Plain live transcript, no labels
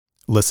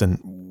Listen,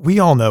 we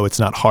all know it's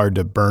not hard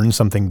to burn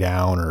something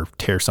down or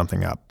tear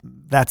something up.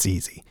 That's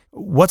easy.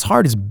 What's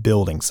hard is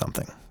building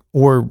something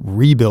or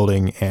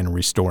rebuilding and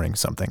restoring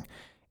something.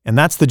 And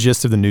that's the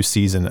gist of the new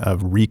season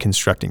of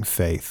Reconstructing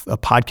Faith, a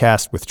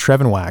podcast with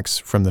Trevin Wax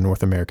from the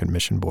North American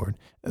Mission Board.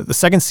 The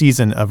second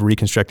season of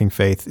Reconstructing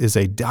Faith is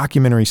a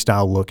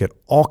documentary-style look at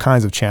all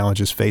kinds of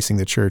challenges facing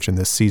the church in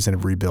this season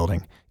of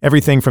rebuilding.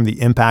 Everything from the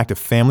impact of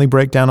family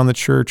breakdown on the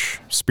church,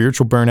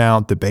 spiritual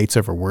burnout, debates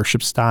over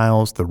worship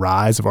styles, the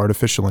rise of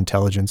artificial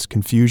intelligence,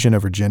 confusion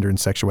over gender and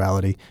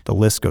sexuality. The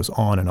list goes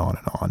on and on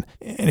and on.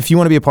 And if you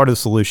want to be a part of the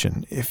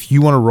solution, if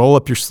you want to roll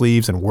up your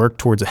sleeves and work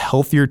towards a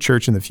healthier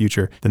church in the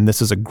future, then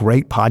this is a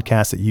great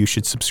podcast that you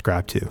should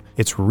subscribe to.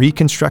 It's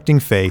Reconstructing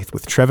Faith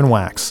with Trevin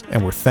Wax,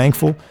 and we're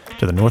thankful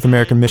to the North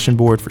American Mission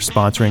Board for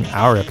sponsoring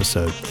our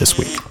episode this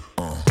week.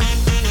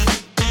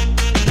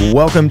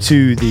 Welcome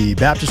to the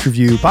Baptist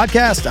Review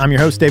podcast. I'm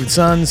your host, David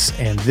Sons,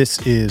 and this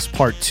is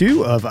part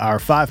 2 of our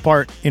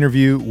 5-part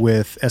interview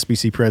with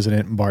SBC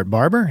President Bart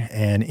Barber.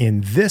 And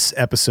in this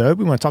episode,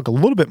 we want to talk a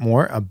little bit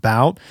more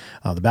about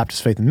the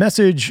Baptist Faith and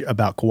Message,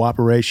 about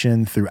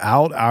cooperation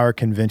throughout our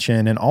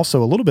convention, and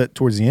also a little bit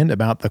towards the end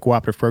about the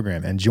cooperative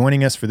program. And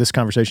joining us for this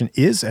conversation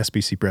is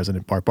SBC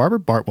President Bart Barber.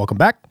 Bart, welcome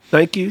back.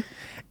 Thank you.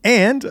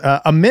 And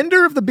a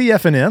mender of the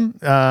BF&M,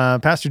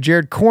 Pastor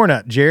Jared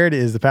Cornutt. Jared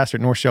is the pastor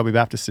at North Shelby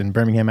Baptist in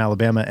Birmingham,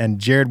 Alabama. And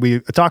Jared, we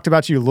talked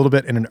about you a little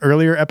bit in an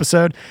earlier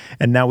episode,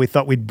 and now we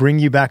thought we'd bring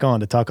you back on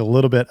to talk a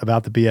little bit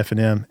about the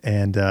BF&M.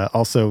 And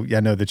also,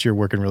 I know that you're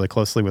working really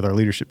closely with our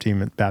leadership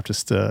team at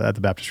the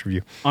Baptist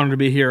Review. Honored to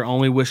be here.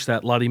 Only wish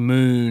that Lottie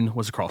Moon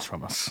was across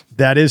from us.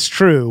 That is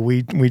true.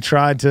 We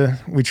tried to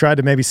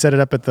maybe set it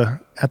up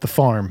at the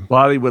farm.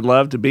 Lottie would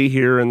love to be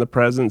here in the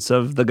presence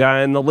of the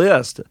guy in the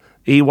list.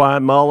 E.Y.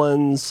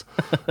 Mullins,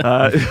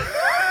 Lottie.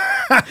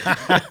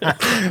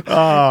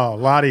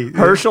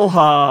 Herschel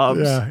Hobbs,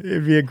 yeah,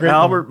 it'd be a great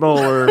Albert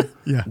Moeller,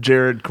 yeah.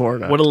 Jared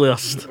Cornutt. What a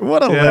list.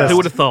 What a list. Who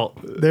would have thought?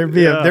 There'd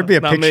be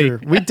a picture.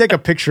 Me. We'd take a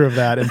picture of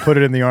that and put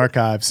it in the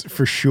archives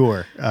for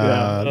sure.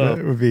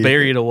 That would be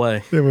bury it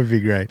away. It would be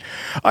great.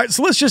 All right,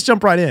 so let's just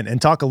jump right in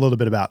and talk a little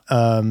bit about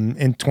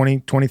in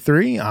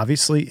 2023,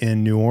 obviously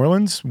in New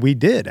Orleans, we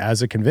did,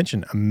 as a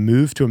convention, a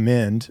move to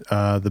amend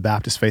the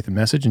Baptist Faith and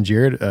Message. And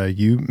Jared,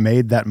 you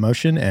made that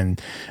motion,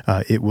 and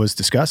it was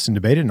discussed and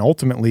debated and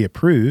ultimately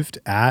approved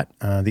at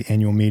the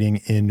annual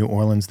meeting in New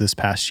Orleans this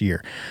past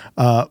year.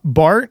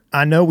 Bart,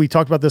 I know we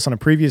talked about this on a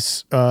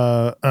previous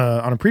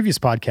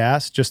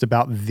podcast, just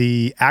about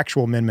the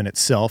actual amendment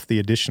itself, the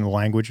addition of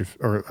language,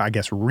 or I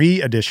guess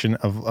re-addition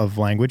of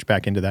language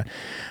back into that.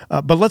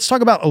 But let's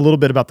talk about a little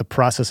bit about the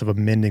process of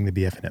amending the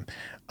BF&M.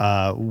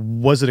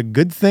 Was it a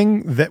good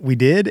thing that we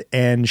did,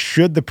 and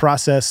should the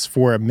process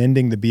for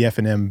amending the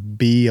BF&M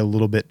be a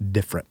little bit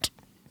different?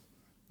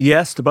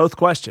 Yes to both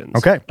questions.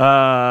 Okay.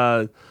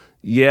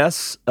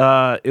 Yes,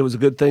 it was a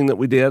good thing that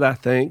we did, I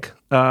think.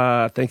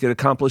 I think it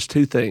accomplished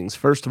two things.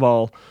 First of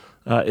all,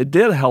 it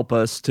did help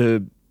us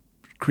to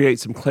create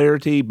some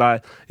clarity.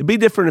 It'd be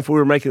different if we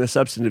were making a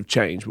substantive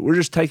change, but we're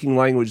just taking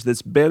language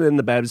that's been in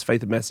the Baptist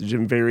Faith and Message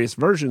in various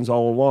versions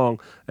all along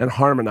and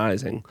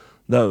harmonizing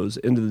those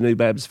into the new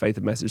Baptist Faith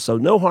and Message. So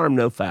no harm,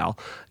 no foul.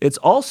 It's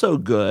also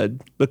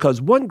good because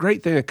one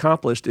great thing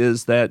accomplished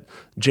is that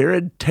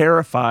Jared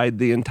terrified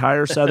the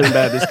entire Southern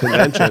Baptist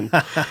Convention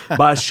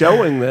by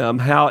showing them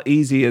how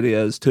easy it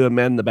is to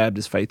amend the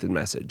Baptist Faith and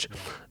Message.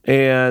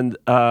 And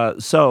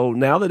so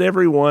now that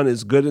everyone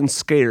is good and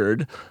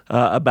scared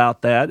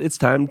about that, it's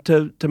time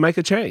to make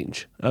a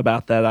change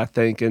about that, I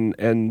think,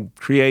 and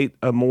create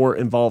a more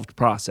involved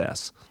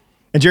process.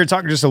 And Jared,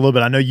 talk just a little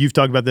bit. I know you've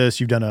talked about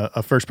this. You've done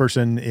a first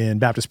person in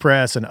Baptist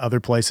Press, and other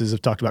places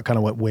have talked about kind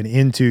of what went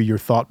into your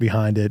thought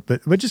behind it.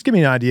 But just give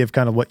me an idea of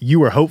kind of what you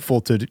were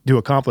hopeful to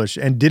accomplish,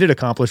 and did it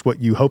accomplish what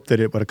you hoped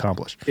that it would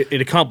accomplish? It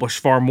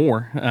accomplished far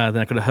more than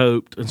I could have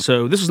hoped. And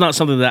so this is not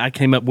something that I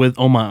came up with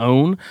on my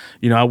own.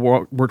 You know, I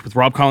worked with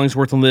Rob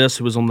Collingsworth on this,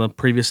 who was on the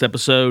previous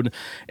episode.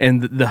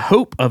 And the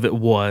hope of it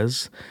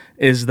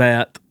is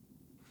that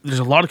there's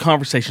a lot of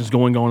conversations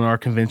going on in our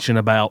convention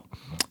about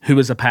who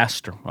is a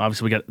pastor.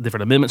 Obviously, we got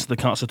different amendments to the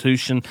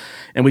Constitution,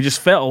 and we just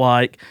felt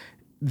like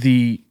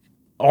the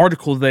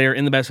article there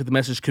in the Baptist Faith and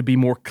Message could be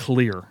more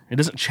clear. It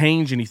doesn't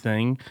change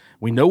anything.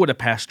 We know what a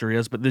pastor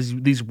is, but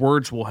these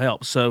words will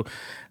help. So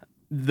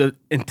the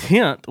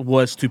intent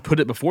was to put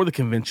it before the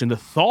convention. The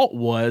thought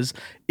was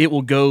it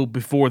will go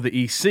before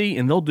the EC,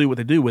 and they'll do what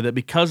they do with it.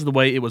 Because of the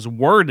way it was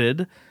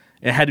worded,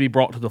 it had to be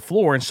brought to the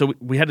floor, and so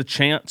we had a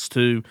chance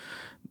to,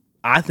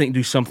 I think,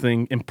 do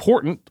something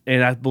important,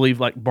 and I believe,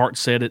 like Bart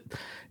said, it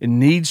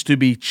needs to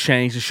be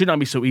changed. It should not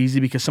be so easy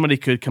because somebody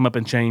could come up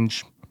and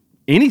change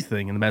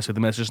anything in the Baptist Faith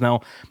and Message.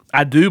 Now,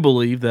 I do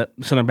believe that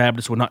Southern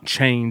Baptists would not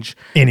change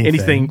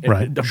anything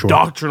right, of sure.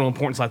 doctrinal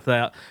importance like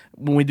that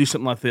when we do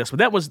something like this. But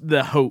that was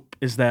the hope,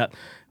 is that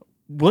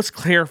let's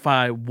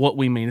clarify what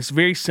we mean. It's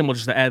very simple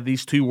just to add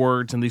these two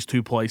words in these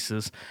two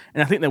places.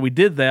 And I think that we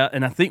did that,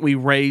 and I think we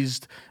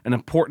raised an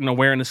important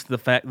awareness to the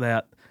fact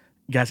that,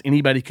 guys,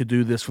 anybody could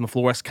do this from the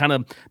floor. That's kind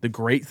of the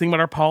great thing about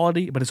our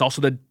polity, but it's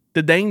also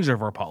the danger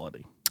of our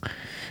polity.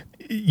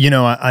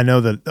 I know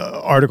that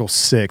Article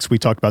 6, we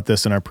talked about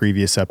this in our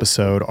previous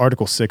episode.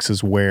 Article 6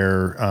 is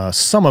where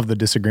some of the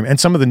disagreement and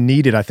some of the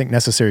needed, I think,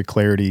 necessary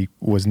clarity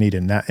was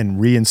needed,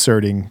 and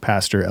reinserting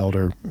pastor,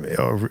 elder,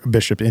 or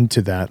bishop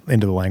into the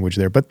language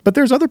there. But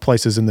there's other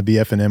places in the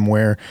BF&M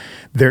where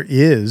there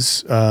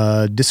is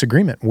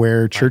disagreement,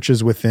 where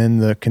churches within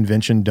the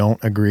convention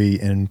don't agree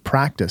in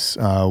practice.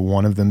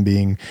 One of them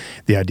being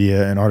the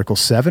idea in Article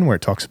 7 where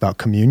it talks about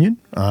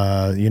communion.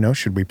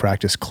 Should we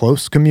practice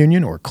close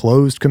communion or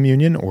closed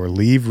communion, or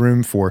leave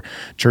room for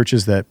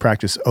churches that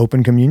practice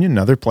open communion? In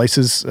other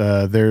places,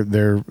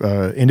 their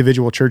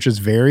individual churches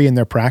vary in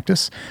their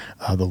practice.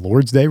 The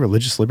Lord's Day,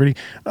 religious liberty.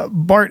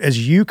 Bart,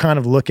 as you kind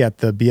of look at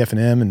the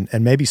BF&M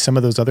and maybe some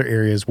of those other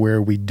areas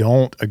where we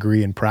don't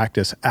agree in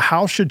practice,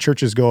 how should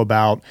churches go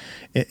about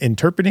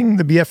interpreting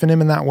the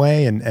BF&M in that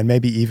way, and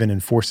maybe even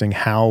enforcing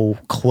how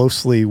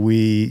closely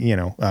we,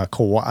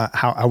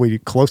 how we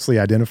closely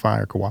identify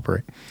or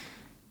cooperate?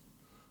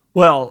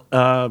 Well,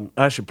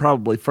 I should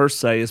probably first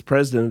say, as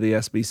president of the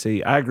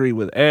SBC, I agree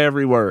with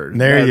every word.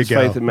 There you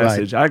go. Faith and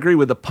message. Right. I agree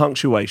with the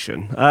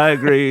punctuation. I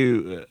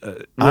agree.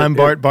 I'm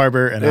Bart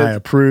Barber, and I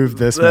approve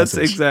this message.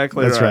 That's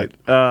exactly right.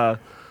 I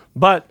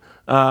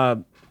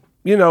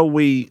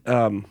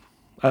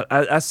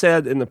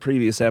said in the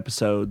previous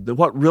episode that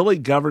what really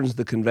governs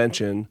the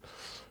convention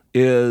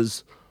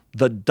is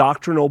the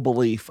doctrinal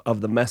belief of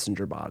the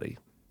messenger body,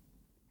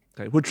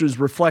 okay, which is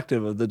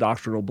reflective of the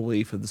doctrinal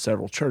belief of the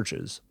several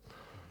churches.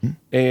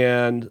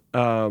 And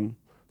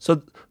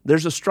so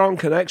there's a strong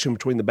connection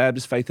between the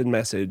Baptist faith and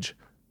message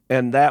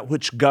and that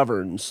which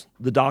governs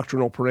the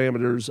doctrinal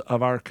parameters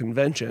of our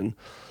convention,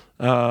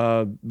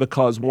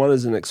 because one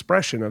is an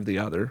expression of the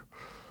other,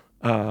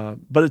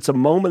 but it's a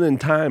moment in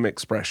time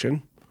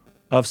expression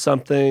of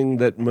something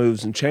that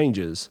moves and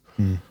changes.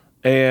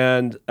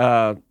 And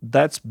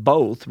that's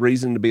both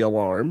reason to be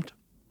alarmed.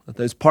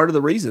 That's part of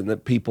the reason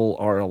that people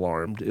are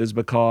alarmed, is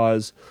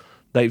because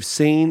they've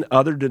seen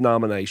other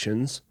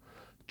denominations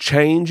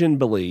change in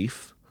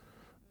belief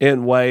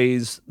in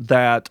ways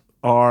that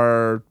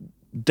are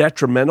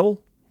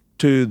detrimental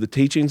to the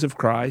teachings of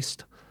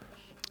Christ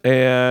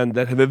and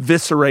that have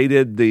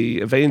eviscerated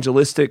the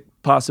evangelistic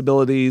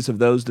possibilities of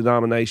those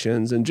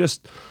denominations. And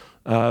just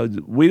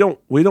we don't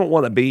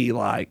want to be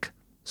like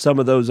some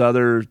of those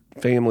other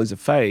families of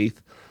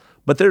faith,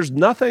 but there's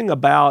nothing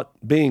about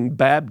being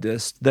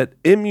Baptist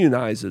that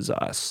immunizes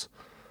us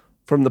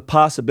from the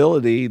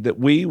possibility that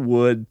we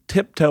would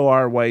tiptoe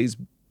our ways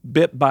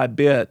bit by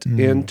bit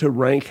into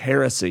rank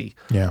heresy.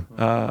 Yeah.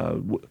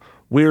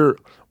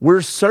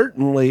 We're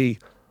certainly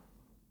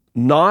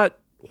not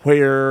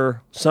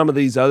where some of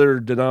these other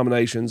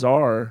denominations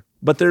are,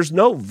 but there's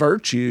no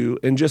virtue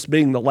in just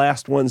being the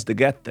last ones to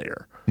get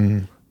there.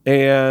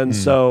 And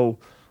so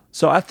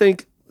I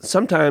think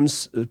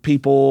sometimes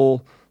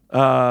people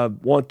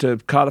want to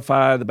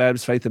codify the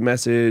Baptist faith and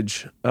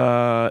message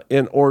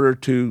in order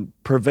to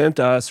prevent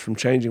us from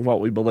changing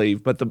what we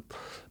believe. But the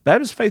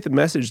Baptist faith and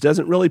message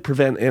doesn't really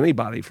prevent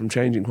anybody from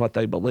changing what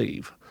they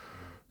believe.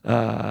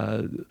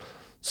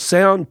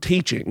 Sound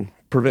teaching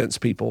prevents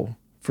people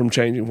from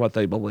changing what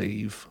they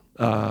believe.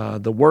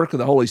 The work of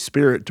the Holy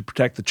Spirit to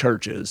protect the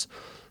churches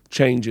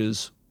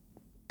changes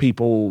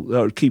people,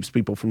 or keeps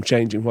people from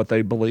changing what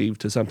they believe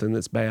to something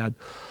that's bad.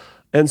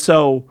 And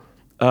so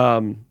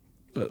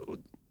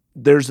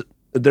there's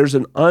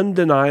an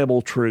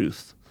undeniable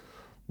truth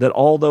that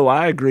although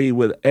I agree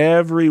with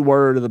every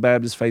word of the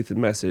Baptist faith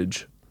and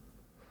message,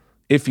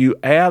 if you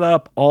add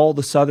up all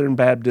the Southern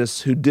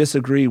Baptists who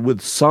disagree with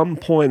some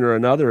point or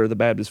another of the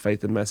Baptist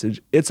faith and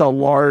message, it's a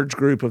large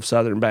group of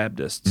Southern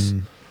Baptists.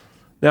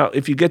 Now,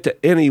 if you get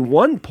to any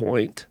one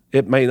point,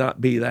 it may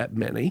not be that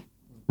many.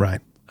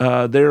 Right.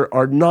 There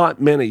are not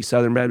many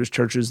Southern Baptist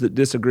churches that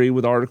disagree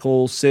with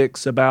Article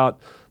 6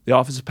 about the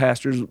office of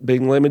pastors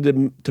being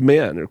limited to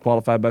men or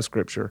qualified by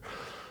Scripture.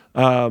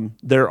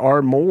 There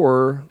are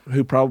more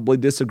who probably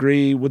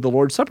disagree with the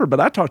Lord's Supper, but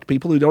I talk to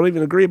people who don't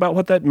even agree about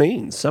what that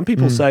means. Some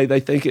people say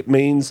they think it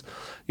means,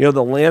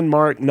 the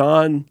landmark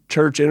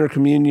non-church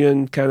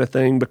intercommunion kind of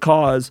thing,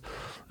 because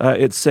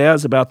it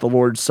says about the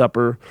Lord's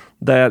Supper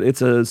that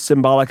it's a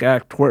symbolic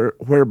act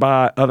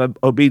whereby of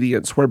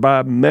obedience,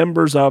 whereby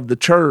members of the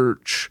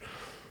church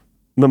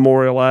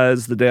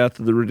memorialize the death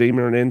of the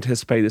Redeemer and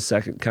anticipate His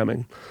second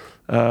coming.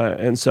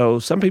 And so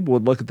some people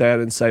would look at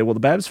that and say, well, the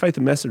Baptist faith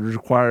and message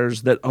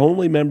requires that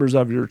only members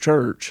of your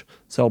church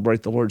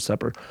celebrate the Lord's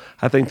Supper.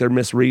 I think they're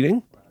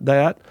misreading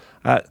that.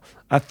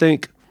 I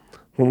think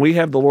when we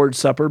have the Lord's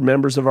Supper,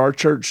 members of our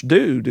church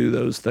do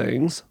those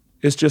things.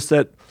 It's just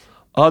that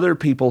other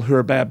people who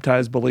are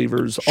baptized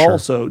believers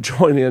also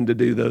join in to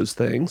do those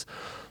things.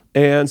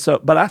 And so,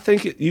 but I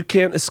think you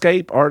can't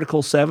escape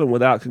Article 7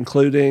 without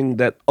concluding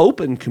that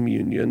open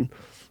communion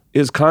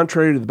is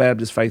contrary to the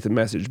Baptist faith and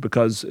message,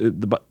 because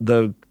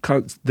the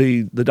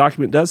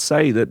document does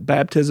say that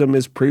baptism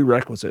is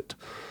prerequisite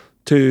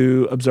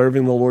to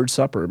observing the Lord's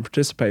Supper and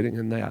participating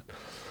in that.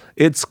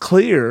 It's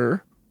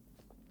clear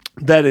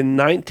that in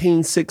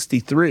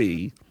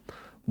 1963,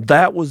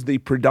 that was the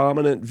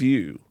predominant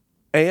view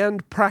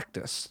and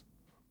practice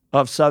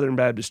of Southern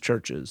Baptist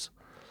churches.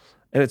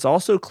 And it's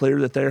also clear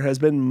that there has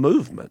been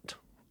movement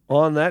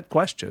on that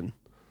question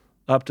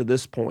up to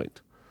this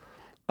point.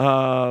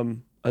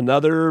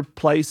 Another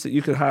place that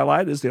you could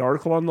highlight is the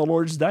article on the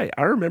Lord's Day.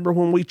 I remember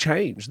when we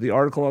changed the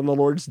article on the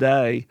Lord's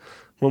Day,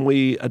 when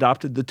we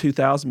adopted the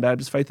 2000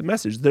 Baptist Faith and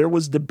Message, there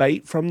was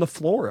debate from the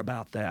floor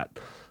about that.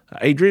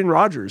 Adrian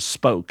Rogers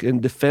spoke in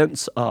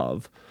defense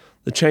of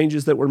the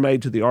changes that were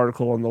made to the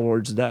article on the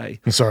Lord's Day.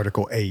 It's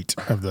Article 8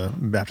 of the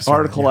Baptist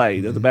Article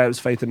 8 of the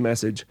Baptist Faith and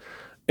Message.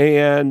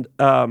 And,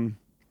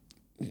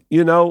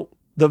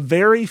 the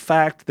very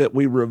fact that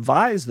we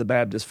revise the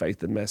Baptist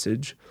Faith and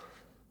Message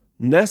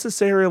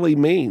necessarily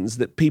means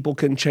that people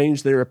can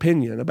change their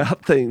opinion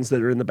about things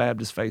that are in the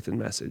Baptist Faith and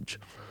Message.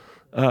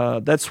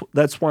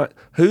 That's why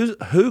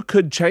who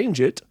could change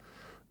it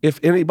if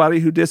anybody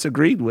who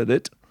disagreed with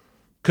it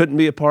couldn't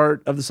be a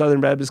part of the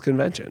Southern Baptist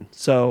Convention.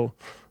 So,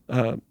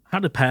 how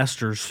do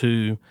pastors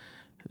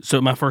so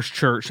at my first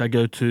church I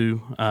go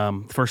to,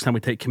 the first time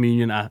we take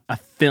communion, I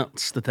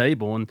fence the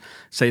table and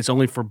say it's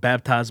only for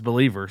baptized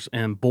believers.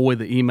 And boy,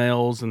 the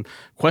emails and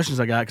questions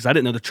I got, because I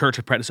didn't know the church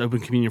had practiced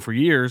open communion for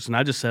years. And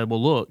I just said,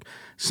 well, look,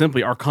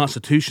 simply our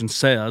Constitution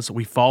says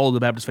we follow the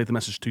Baptist Faith and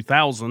Message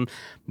 2000.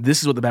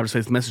 This is what the Baptist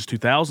Faith and Message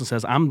 2000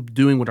 says. I'm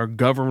doing what our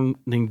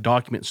governing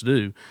documents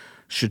do.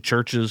 Should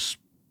churches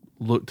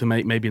look to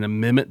make maybe an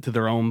amendment to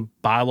their own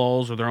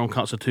bylaws or their own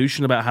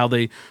constitution about how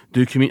they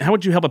do communion? How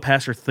would you help a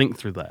pastor think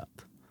through that?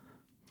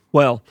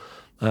 Well,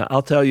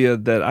 I'll tell you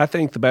that I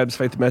think the Baptist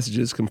Faith and Message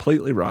is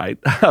completely right.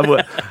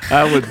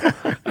 I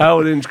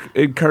would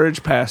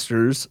encourage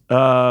pastors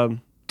to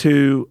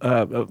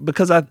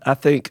because I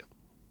think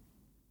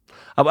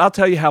I'll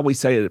tell you how we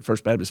say it at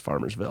First Baptist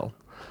Farmersville.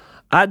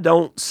 I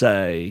don't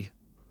say,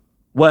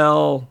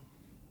 well,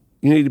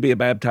 you need to be a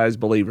baptized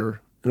believer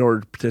in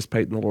order to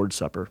participate in the Lord's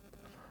Supper.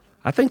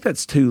 I think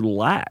that's too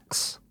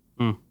lax.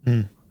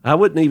 I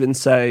wouldn't even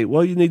say,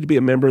 well, you need to be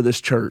a member of this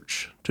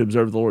church to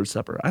observe the Lord's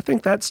Supper. I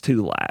think that's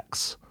too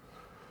lax.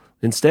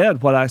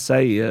 Instead, what I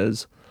say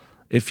is,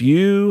 if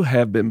you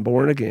have been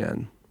born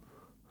again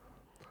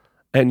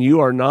and you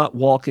are not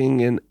walking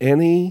in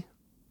any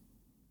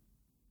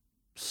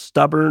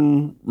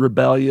stubborn,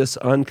 rebellious,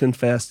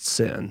 unconfessed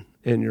sin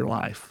in your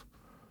life,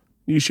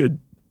 you should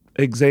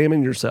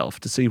examine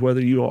yourself to see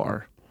whether you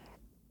are.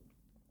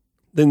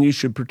 Then you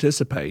should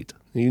participate.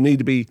 You need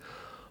to be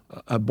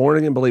a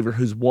born-again believer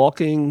who's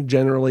walking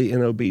generally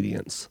in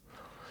obedience,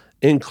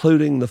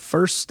 including the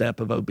first step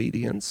of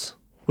obedience,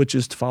 which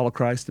is to follow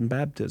Christ in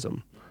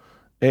baptism.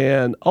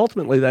 And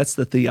ultimately, that's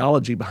the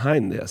theology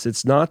behind this.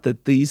 It's not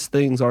that these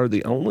things are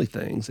the only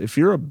things. If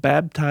you're a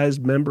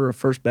baptized member of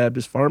First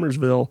Baptist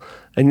Farmersville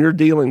and you're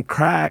dealing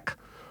crack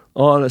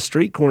on a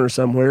street corner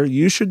somewhere,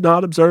 you should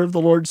not observe the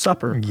Lord's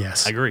Supper.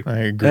 Yes, I agree.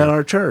 At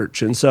our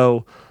church. And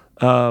so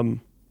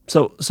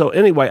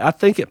anyway, I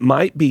think it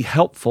might be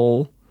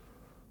helpful,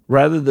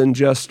 rather than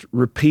just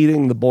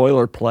repeating the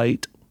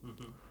boilerplate,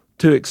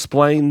 to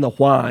explain the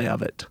why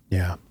of it.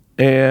 Yeah.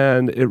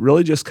 And it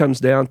really just comes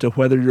down to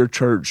whether your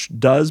church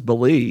does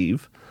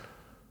believe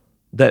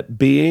that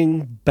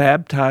being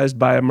baptized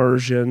by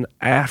immersion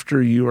after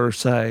you are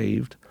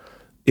saved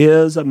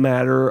is a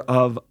matter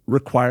of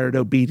required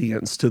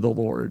obedience to the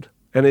Lord.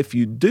 And if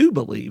you do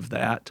believe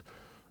that,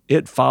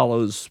 it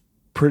follows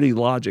pretty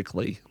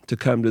logically to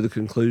come to the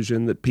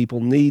conclusion that people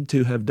need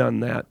to have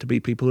done that to be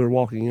people who are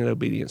walking in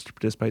obedience to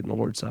participate in the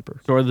Lord's Supper.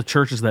 So are the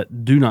churches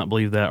that do not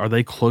believe that, are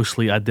they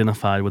closely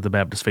identified with the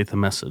Baptist Faith and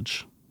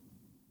Message?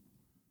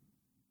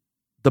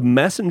 The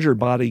messenger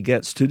body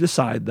gets to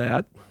decide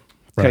that,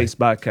 case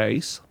by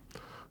case.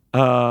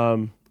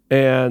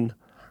 And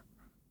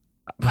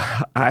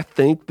I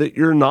think that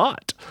you're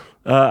not.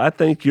 I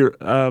think you're,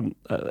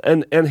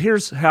 and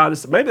here's how it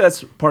is. Maybe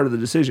that's part of the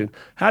decision.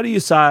 How do you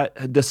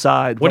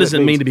decide? What does it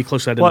mean to be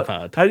closely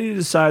identified? How do you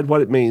decide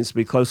what it means to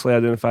be closely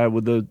identified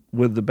with the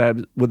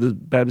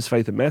Baptist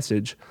Faith and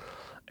Message?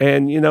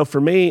 And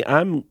for me,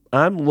 I'm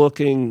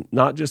looking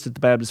not just at the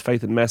Baptist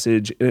Faith and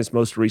Message in its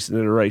most recent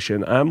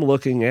iteration. I'm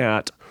looking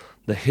at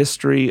the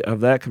history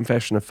of that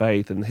confession of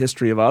faith and the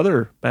history of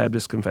other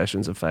Baptist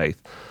confessions of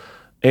faith,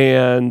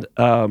 and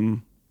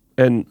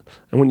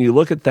when you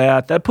look at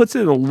that, that puts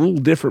it in a little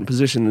different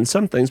position than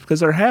some things,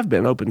 because there have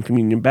been open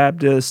communion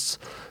Baptists.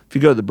 If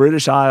you go to the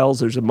British Isles,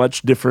 there's a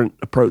much different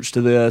approach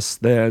to this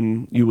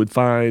than you would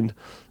find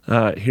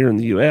here in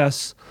the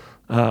U.S.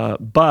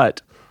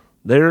 But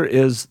there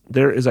is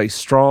a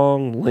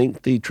strong,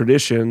 lengthy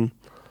tradition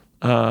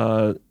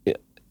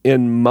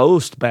in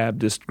most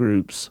Baptist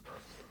groups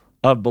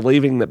of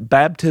believing that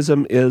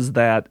baptism is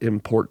that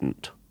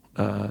important.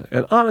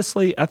 And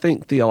honestly, I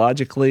think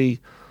theologically,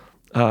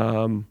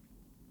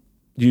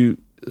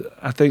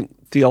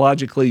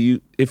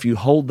 if you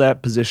hold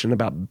that position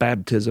about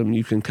baptism,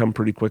 you can come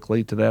pretty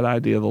quickly to that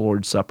idea of the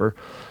Lord's Supper.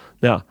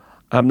 Now,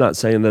 I'm not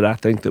saying that I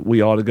think that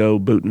we ought to go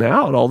booting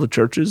out all the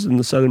churches in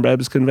the Southern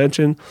Baptist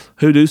Convention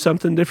who do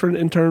something different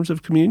in terms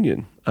of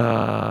communion.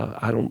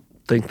 I don't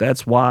think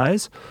that's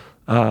wise.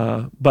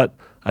 But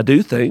I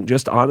do think,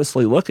 just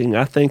honestly looking,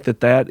 I think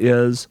that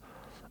is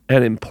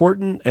an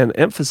important and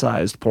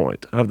emphasized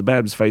point of the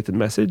Baptist faith and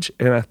message.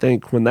 And I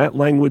think when that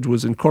language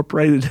was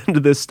incorporated into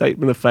this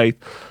statement of faith,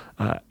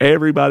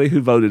 everybody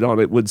who voted on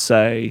it would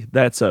say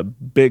that's a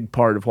big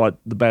part of what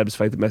the Baptist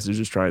faith and message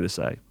is trying to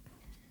say.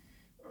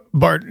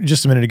 Bart,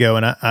 just a minute ago,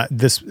 and I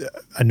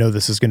know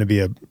this is going to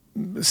be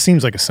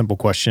seems like a simple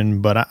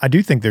question, but I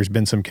do think there's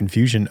been some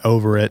confusion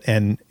over it,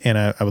 and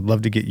I would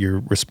love to get your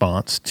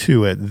response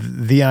to it.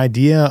 The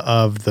idea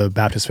of the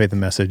Baptist faith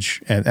and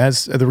message, and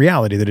as the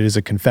reality that it is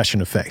a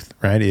confession of faith,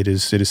 right? It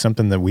is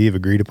something that we have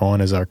agreed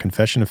upon as our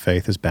confession of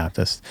faith as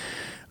Baptists.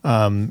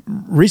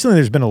 Recently,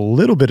 there's been a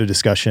little bit of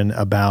discussion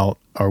about,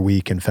 are we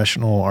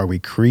confessional? Are we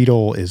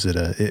creedal? Is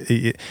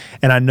it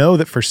and I know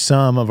that for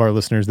some of our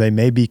listeners, they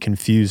may be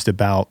confused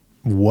about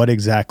what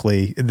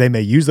exactly, they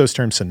may use those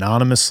terms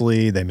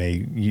synonymously. They may,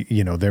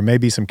 there may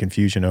be some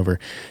confusion over.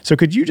 So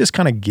could you just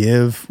kind of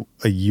give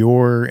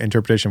your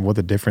interpretation of what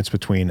the difference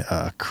between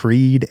a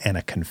creed and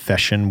a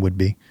confession would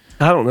be?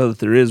 I don't know that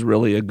there is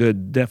really a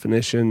good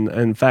definition.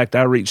 In fact,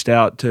 I reached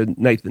out to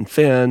Nathan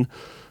Finn,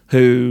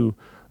 who,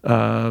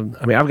 I've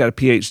got a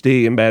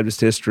PhD in Baptist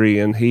history,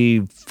 and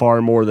he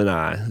far more than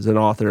I as an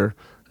author.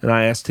 And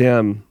I asked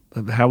him,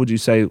 how would you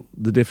say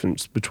the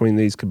difference between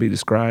these could be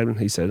described? And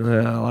he said,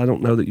 well, I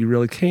don't know that you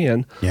really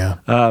can. Yeah.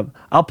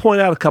 I'll point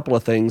out a couple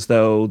of things,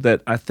 though,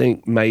 that I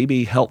think may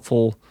be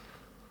helpful.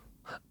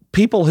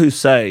 People who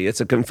say it's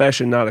a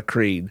confession, not a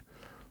creed,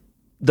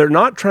 they're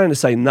not trying to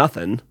say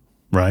nothing.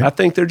 Right. I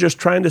think they're just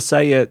trying to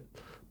say it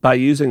by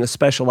using a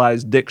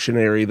specialized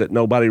dictionary that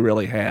nobody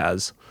really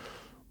has.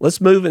 Let's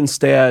move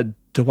instead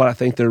to what I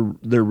think they're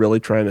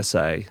really trying to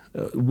say.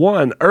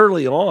 One,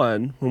 early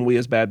on, when we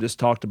as Baptists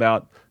talked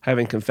about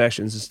having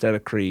confessions instead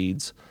of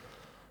creeds,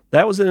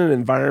 that was in an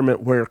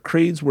environment where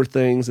creeds were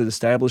things that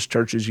established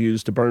churches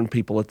used to burn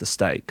people at the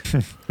stake.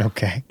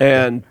 Okay.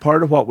 And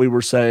part of what we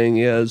were saying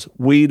is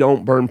we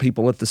don't burn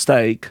people at the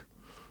stake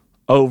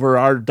over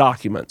our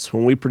documents.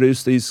 When we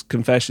produce these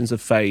confessions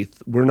of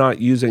faith, we're not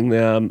using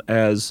them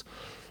as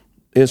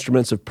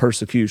instruments of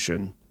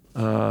persecution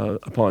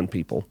upon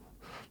people.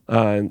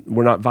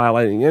 We're not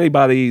violating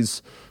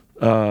anybody's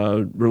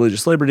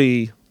religious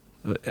liberty,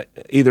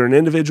 either an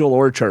individual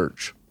or a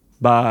church,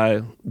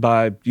 by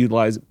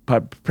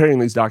preparing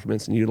these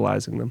documents and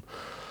utilizing them.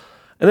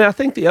 And then I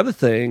think the other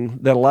thing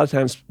that a lot of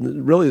times,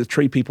 really the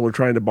tree people are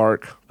trying to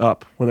bark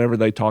up whenever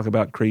they talk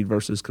about creed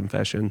versus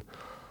confession,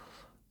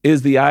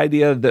 is the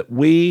idea that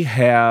we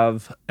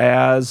have,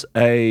 as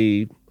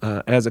a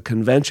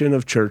convention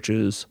of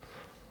churches,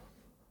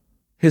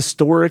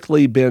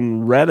 historically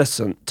been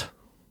reticent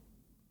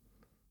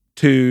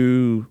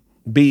to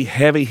be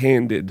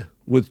heavy-handed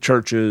with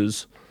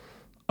churches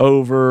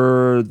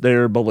over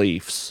their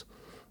beliefs.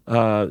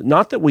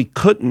 Not that we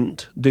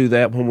couldn't do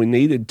that when we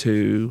needed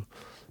to,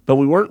 but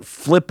we weren't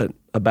flippant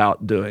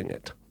about doing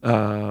it.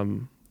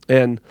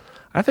 And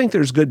I think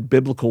there's good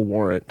biblical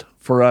warrant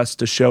for us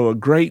to show a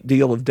great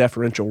deal of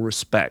deferential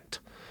respect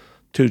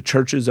to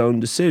churches' own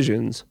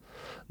decisions,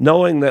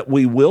 knowing that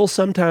we will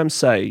sometimes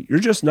say, you're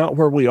just not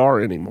where we are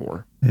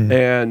anymore,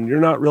 and you're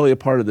not really a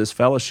part of this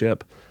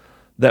fellowship,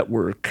 that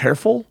we're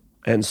careful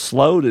and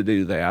slow to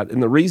do that.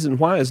 And the reason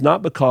why is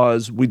not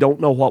because we don't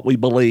know what we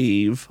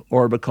believe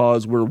or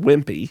because we're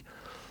wimpy,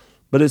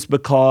 but it's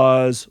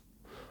because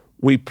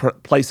we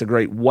place a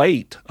great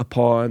weight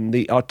upon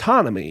the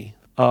autonomy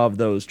of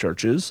those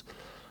churches,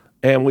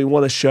 and we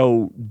want to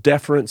show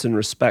deference and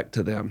respect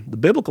to them. The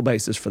biblical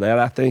basis for that,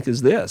 I think,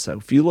 is this. So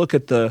if you look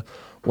at the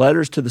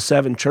letters to the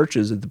 7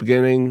 churches at the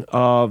beginning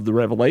of the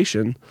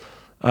Revelation,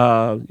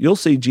 you'll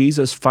see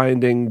Jesus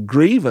finding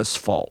grievous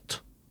fault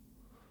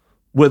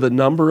with a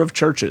number of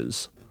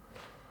churches.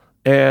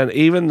 And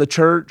even the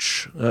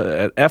church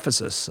at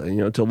Ephesus,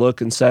 to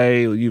look and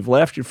say, you've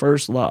left your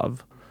first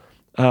love,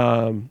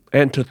 and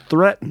to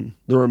threaten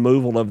the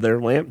removal of their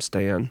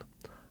lampstand.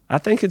 I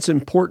think it's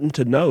important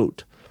to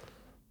note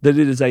that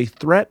it is a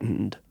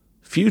threatened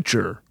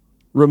future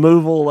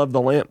removal of the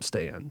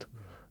lampstand.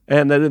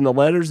 And that in the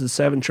letters of the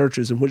 7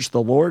 churches in which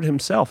the Lord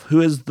himself, who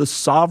is the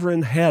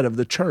sovereign head of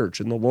the church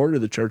and the Lord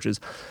of the churches,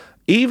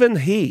 even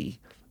he,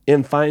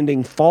 in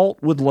finding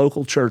fault with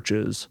local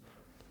churches,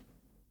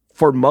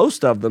 for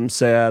most of them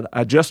said,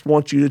 I just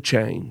want you to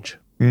change.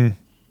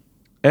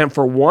 And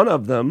for one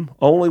of them,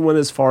 only went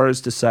as far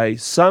as to say,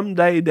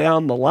 someday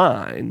down the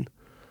line,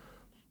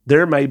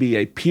 there may be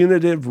a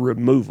punitive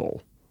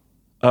removal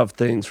of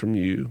things from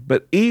you.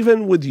 But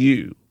even with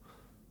you,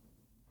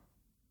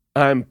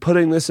 I'm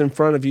putting this in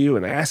front of you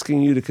and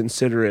asking you to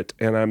consider it,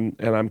 and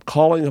I'm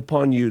calling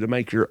upon you to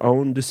make your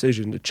own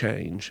decision to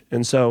change.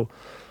 And so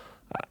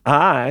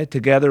I,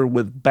 together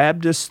with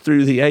Baptists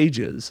through the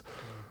ages,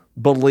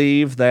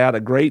 believe that a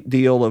great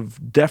deal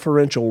of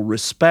deferential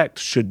respect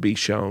should be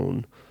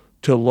shown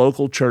to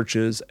local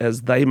churches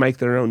as they make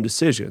their own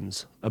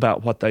decisions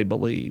about what they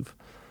believe.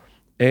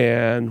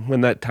 And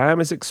when that time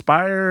has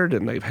expired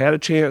and they've had a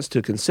chance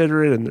to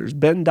consider it and there's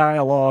been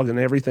dialogue and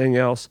everything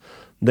else,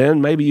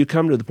 then maybe you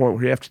come to the point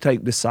where you have to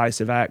take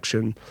decisive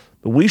action.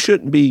 But we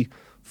shouldn't be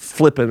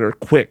flippant or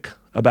quick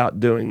about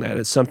doing that.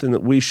 It's something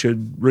that we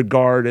should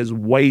regard as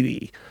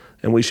weighty,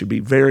 and we should be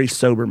very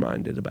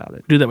sober-minded about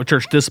it. Do that with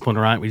church discipline,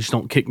 right? We just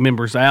don't kick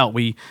members out.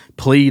 We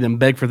plead and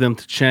beg for them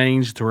to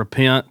change, to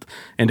repent,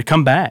 and to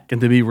come back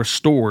and to be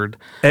restored.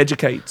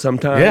 Educate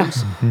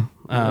sometimes. Yeah.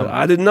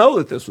 I didn't know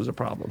that this was a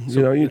problem.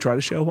 You try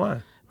to show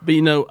why. But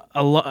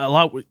a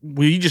lot.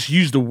 We just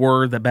use the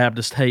word that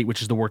Baptists hate,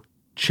 which is the word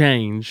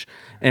change.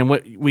 And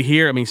what we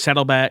hear,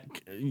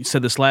 Saddleback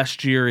said this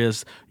last year,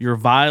 is you're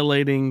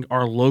violating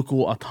our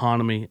local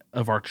autonomy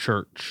of our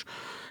church.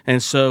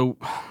 And so,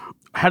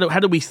 how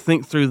do we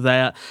think through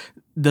that?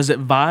 Does it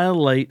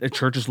violate a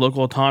church's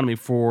local autonomy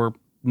for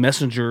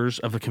messengers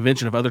of the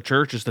convention of other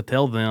churches to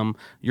tell them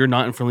you're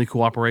not in friendly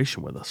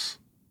cooperation with us?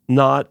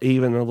 Not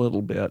even a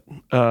little bit.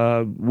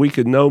 We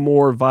could no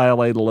more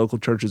violate a local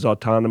church's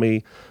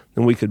autonomy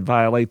than we could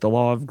violate the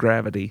law of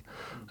gravity.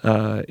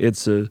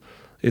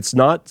 It's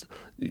not.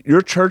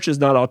 Your church is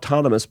not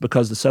autonomous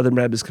because the Southern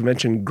Baptist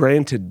Convention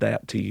granted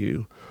that to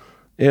you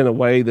in a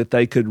way that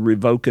they could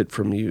revoke it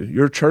from you.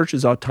 Your church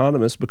is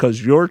autonomous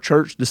because your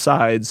church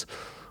decides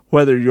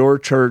whether your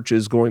church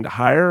is going to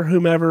hire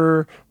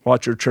whomever,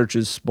 what your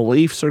church's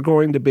beliefs are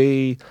going to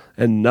be,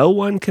 and no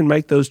one can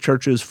make those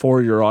churches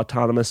for your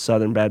autonomous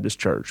Southern Baptist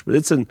church. But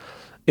it's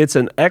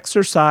an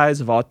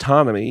exercise of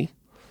autonomy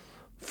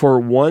for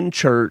one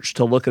church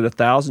to look at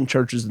 1,000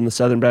 churches in the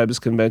Southern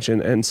Baptist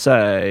Convention and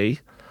say,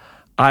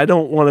 I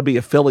don't want to be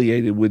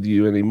affiliated with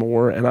you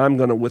anymore, and I'm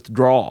going to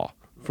withdraw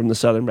from the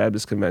Southern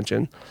Baptist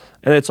Convention.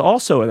 And it's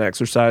also an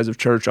exercise of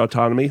church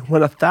autonomy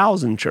when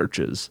 1,000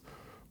 churches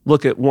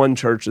look at one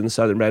church in the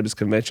Southern Baptist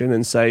Convention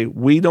and say,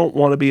 we don't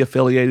want to be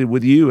affiliated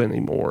with you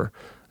anymore,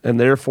 and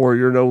therefore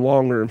you're no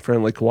longer in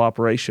friendly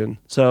cooperation.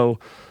 So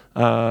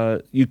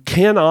you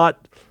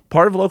cannot,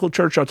 part of local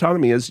church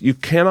autonomy is you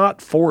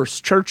cannot force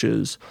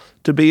churches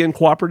to be in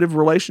cooperative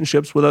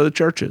relationships with other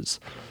churches.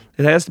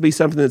 It has to be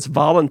something that's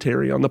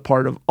voluntary on the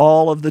part of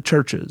all of the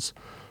churches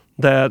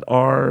that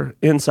are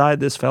inside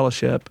this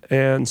fellowship.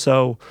 And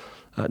so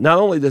not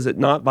only does it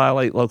not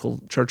violate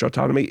local church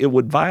autonomy, it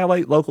would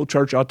violate local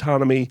church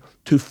autonomy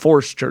to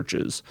force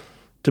churches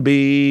to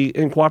be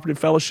in cooperative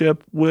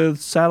fellowship with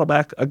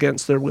Saddleback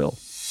against their will.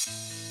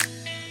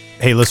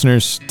 Hey,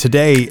 listeners,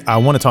 today I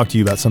want to talk to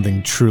you about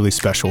something truly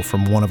special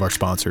from one of our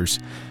sponsors,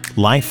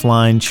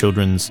 Lifeline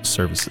Children's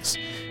Services.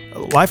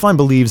 Lifeline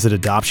believes that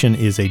adoption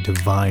is a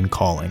divine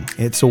calling.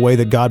 It's a way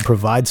that God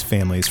provides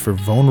families for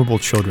vulnerable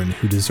children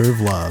who deserve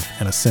love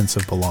and a sense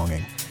of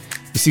belonging.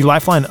 You see,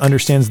 Lifeline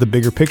understands the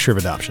bigger picture of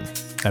adoption,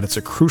 that it's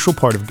a crucial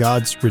part of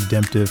God's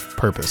redemptive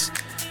purpose.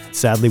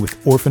 Sadly,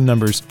 with orphan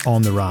numbers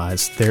on the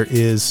rise, there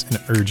is an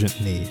urgent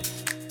need.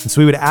 And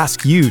so we would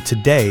ask you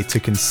today to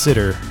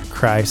consider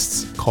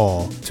Christ's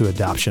call to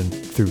adoption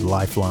through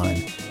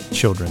Lifeline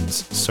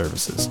Children's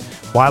Services.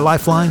 Why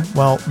Lifeline?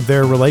 Well,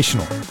 they're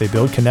relational. They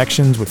build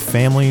connections with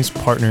families,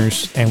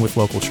 partners, and with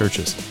local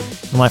churches.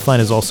 And Lifeline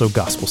is also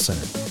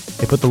gospel-centered.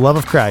 They put the love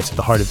of Christ at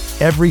the heart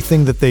of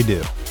everything that they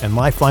do. And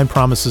Lifeline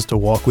promises to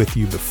walk with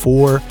you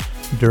before,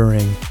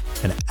 during,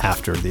 and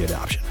after the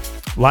adoption.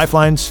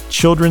 Lifeline's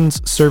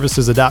Children's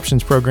Services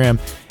Adoptions Program,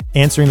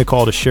 answering the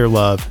call to share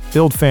love,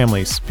 build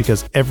families,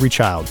 because every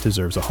child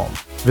deserves a home.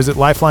 Visit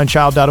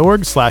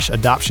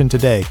lifelinechild.org/adoption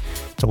today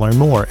to learn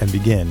more and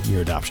begin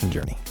your adoption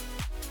journey.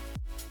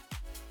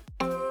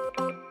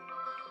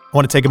 I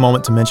want to take a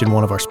moment to mention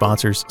one of our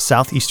sponsors,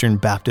 Southeastern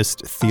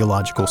Baptist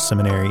Theological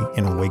Seminary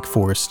in Wake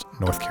Forest,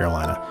 North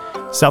Carolina.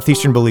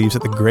 Southeastern believes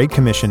that the Great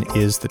Commission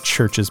is the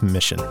church's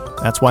mission.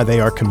 That's why they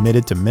are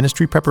committed to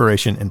ministry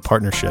preparation in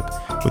partnership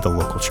with the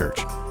local church.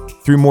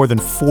 Through more than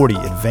 40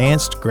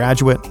 advanced,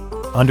 graduate,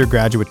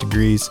 undergraduate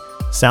degrees,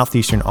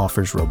 Southeastern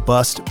offers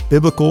robust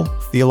biblical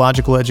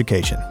theological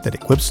education that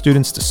equips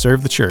students to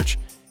serve the church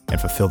and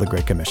fulfill the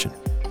Great Commission.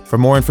 For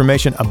more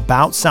information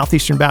about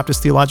Southeastern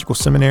Baptist Theological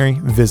Seminary,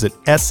 visit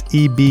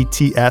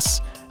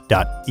sebts.edu.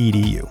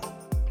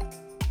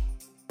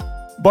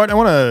 Bart, I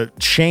want to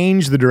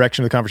change the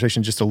direction of the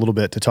conversation just a little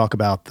bit to talk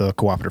about the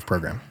cooperative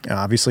program.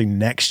 Obviously,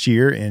 next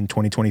year in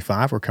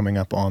 2025, we're coming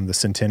up on the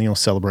centennial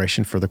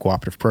celebration for the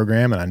cooperative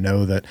program, and I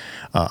know that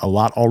a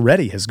lot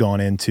already has gone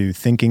into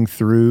thinking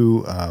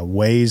through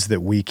ways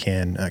that we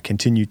can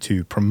continue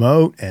to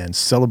promote and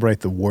celebrate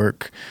the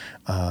work,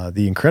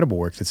 the incredible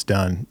work that's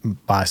done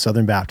by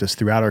Southern Baptists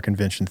throughout our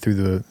convention through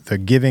the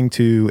giving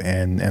to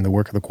and the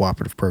work of the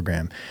cooperative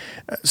program.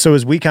 So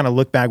as we kind of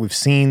look back, we've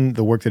seen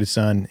the work that it's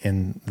done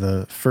in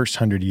the first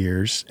 100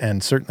 years,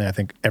 and certainly I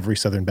think every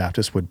Southern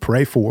Baptist would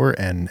pray for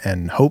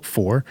and hope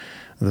for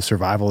the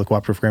survival of the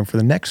cooperative program for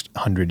the next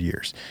 100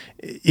 years.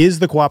 Is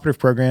the cooperative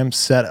program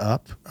set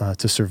up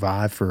to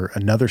survive for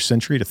another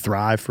century, to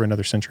thrive for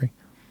another century?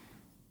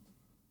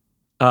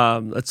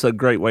 That's a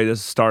great way to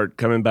start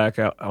coming back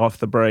off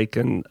the break.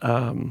 And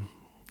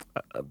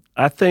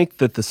I think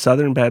that the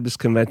Southern Baptist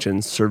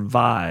Convention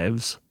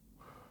survives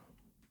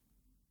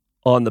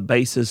on the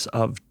basis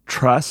of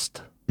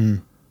trust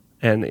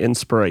and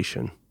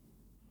inspiration.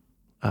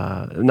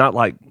 Not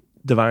like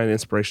divine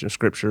inspiration of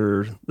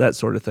Scripture, that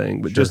sort of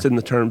thing, but just in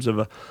the terms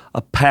of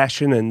a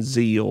passion and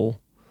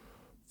zeal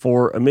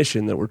for a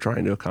mission that we're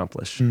trying to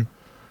accomplish.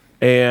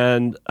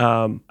 And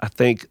I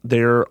think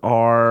there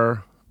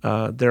are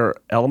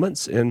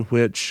elements in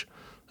which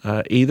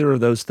either of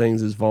those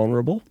things is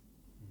vulnerable.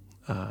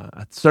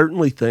 I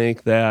certainly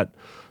think that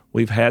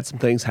we've had some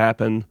things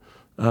happen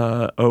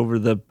over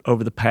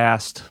the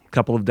past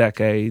couple of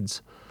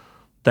decades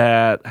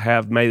that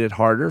have made it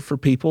harder for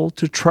people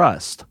to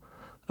trust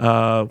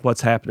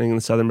what's happening in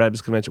the Southern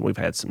Baptist Convention. We've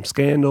had some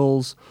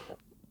scandals.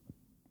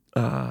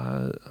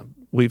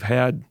 We've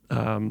had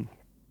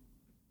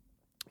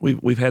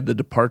the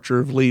departure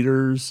of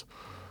leaders.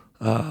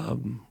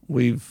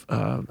 We've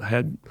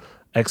had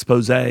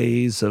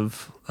exposés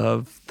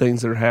of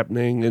things that are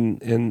happening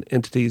in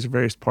entities or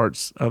various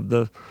parts of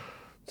the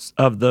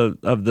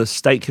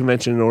state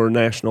convention or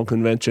national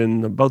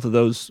convention. Both of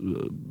those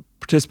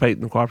participate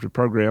in the cooperative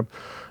program.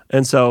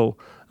 And so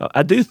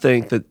I do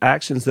think that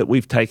actions that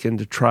we've taken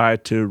to try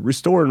to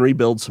restore and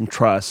rebuild some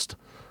trust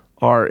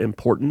are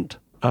important.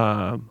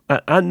 I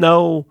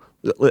know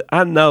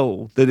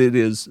that it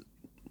is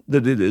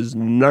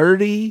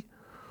nerdy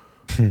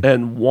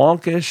and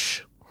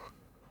wonkish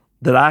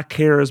that I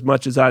care as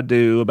much as I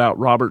do about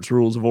Robert's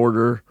Rules of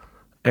Order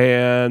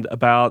and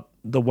about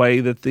the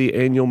way that the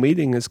annual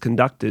meeting is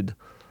conducted.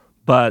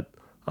 But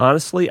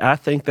honestly, I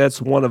think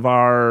that's one of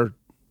our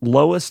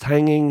lowest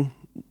hanging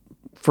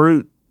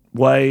fruit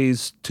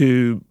ways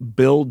to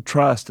build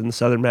trust in the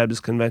Southern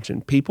Baptist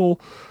Convention.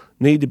 People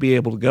need to be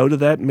able to go to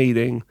that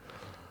meeting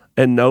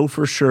and know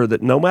for sure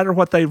that no matter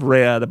what they've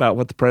read about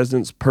what the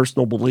president's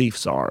personal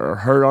beliefs are or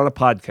heard on a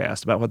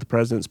podcast about what the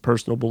president's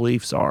personal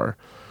beliefs are,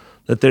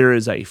 that there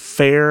is a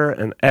fair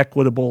and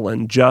equitable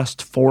and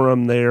just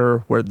forum there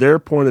where their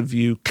point of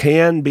view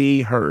can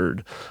be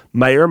heard,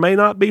 may or may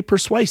not be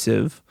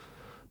persuasive,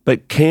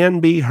 but can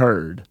be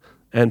heard.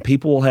 And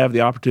people will have the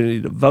opportunity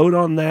to vote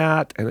on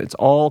that, and it's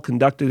all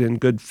conducted in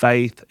good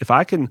faith. If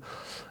I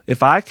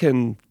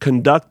can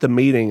conduct the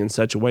meeting in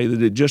such a way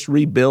that it just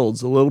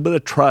rebuilds a little bit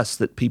of trust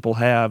that people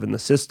have in the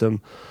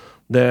system,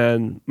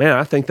 then, man,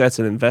 I think that's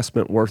an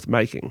investment worth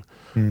making.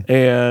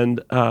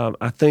 And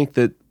I think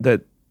that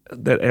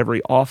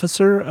every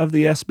officer of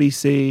the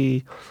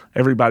SBC,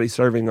 everybody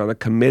serving on a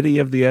committee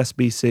of the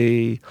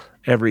SBC,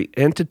 every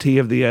entity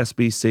of the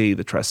SBC,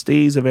 the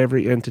trustees of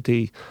every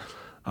entity,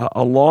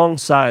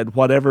 alongside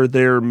whatever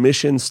their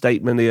mission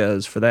statement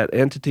is for that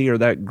entity or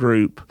that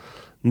group,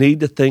 need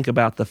to think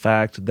about the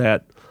fact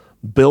that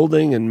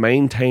building and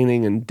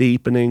maintaining and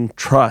deepening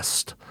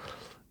trust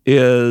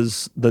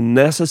is the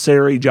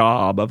necessary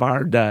job of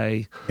our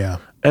day. Yeah.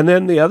 And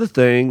then the other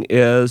thing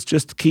is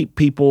just to keep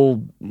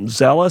people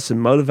zealous and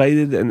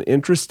motivated and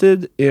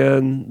interested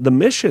in the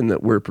mission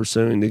that we're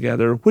pursuing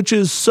together, which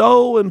is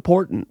so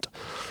important.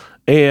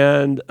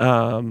 And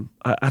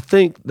I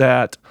think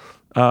that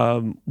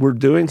we're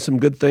doing some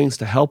good things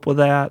to help with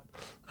that.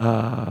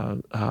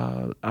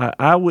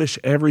 I wish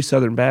every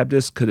Southern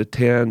Baptist could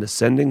attend a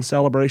sending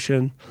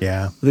celebration.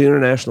 Yeah. The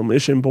International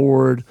Mission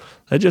Board.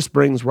 That just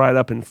brings right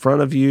up in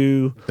front of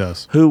you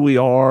Who we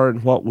are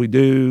and what we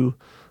do.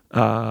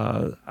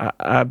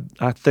 I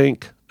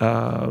think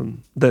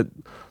that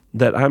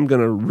I'm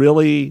going to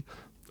really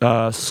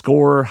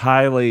score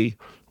highly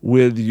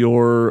with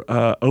your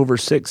over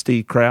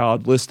 60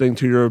 crowd listening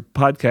to your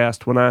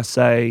podcast when I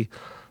say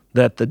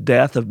that the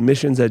death of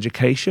missions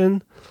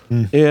education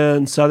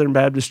in Southern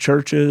Baptist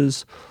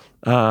churches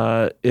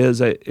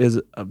is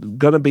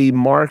going to be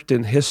marked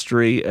in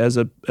history as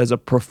a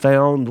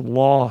profound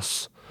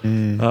loss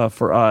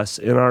for us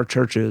in our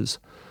churches.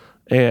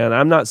 And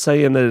I'm not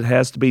saying that it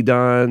has to be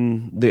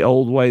done the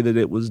old way that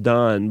it was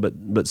done,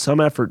 but some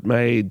effort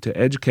made to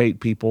educate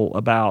people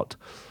about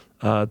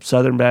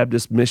Southern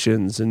Baptist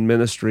missions and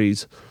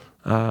ministries,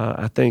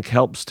 I think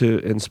helps to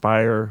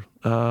inspire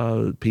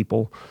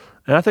people.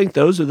 And I think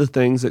those are the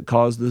things that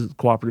cause the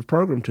cooperative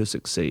program to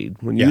succeed.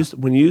 When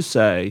you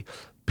say,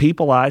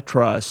 people I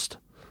trust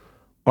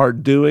are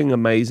doing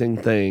amazing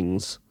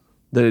things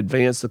that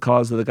advance the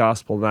cause of the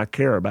gospel, and I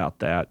care about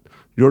that,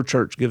 your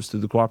church gives to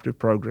the cooperative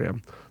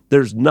program.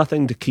 There's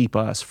nothing to keep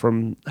us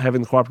from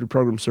having the cooperative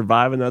program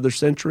survive another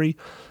century,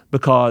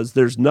 because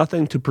there's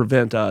nothing to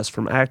prevent us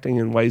from acting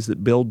in ways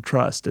that build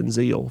trust and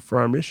zeal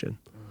for our mission.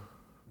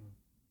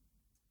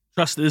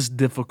 Trust is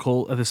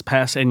difficult. At this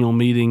past annual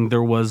meeting,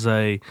 there was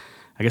a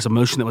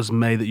motion that was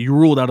made that you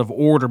ruled out of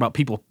order about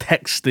people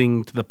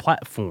texting to the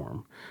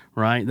platform,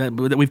 right? That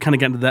we've kind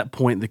of gotten to that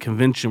point in the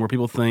convention where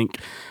people think,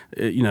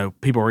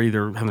 people are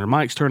either having their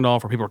mics turned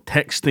off or people are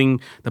texting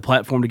the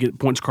platform to get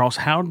points across.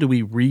 How do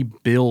we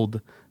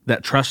rebuild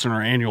that trust in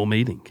our annual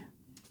meeting?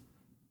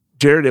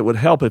 Jared, it would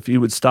help if you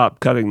would stop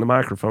cutting the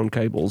microphone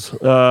cables.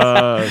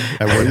 That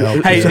would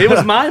help. Hey, it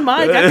was my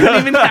mic.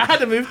 I had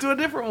to move to a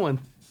different one.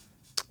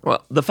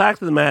 Well, the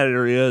fact of the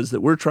matter is that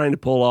we're trying to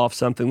pull off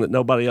something that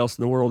nobody else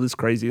in the world is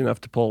crazy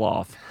enough to pull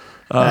off.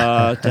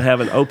 To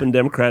have an open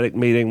democratic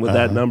meeting with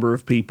that number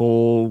of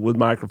people with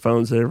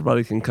microphones that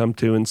everybody can come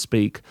to and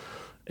speak.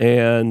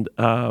 And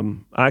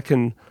I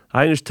can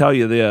just tell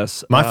you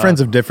this. My pastor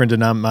friends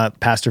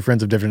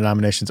of different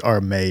denominations are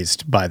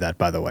amazed by that,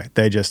 by the way.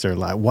 They just are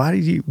like,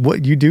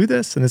 you do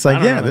this? And it's like,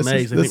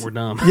 amazed. They think we're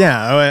dumb.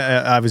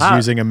 Yeah, I was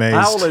using amazed.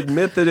 I will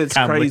admit that it's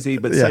crazy,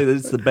 but say that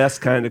it's the best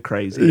kind of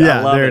crazy.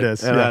 Yeah, I love there it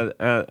is. And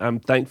I'm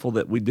thankful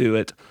that we do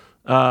it.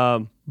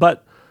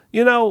 But,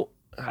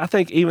 I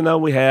think even though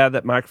we had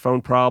that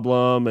microphone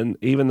problem, and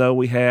even though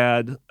we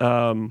had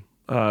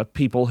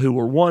people who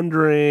were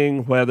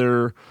wondering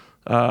whether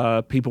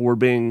people were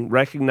being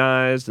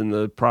recognized in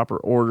the proper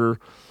order,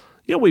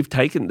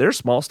 there's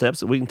small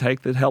steps that we can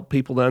take that help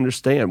people to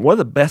understand. One of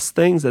the best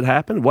things that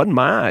happened wasn't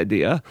my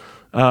idea.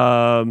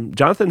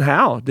 Jonathan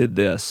Howe did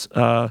this.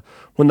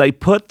 When they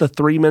put the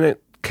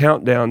 3-minute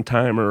countdown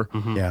timer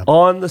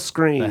on the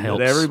screen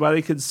that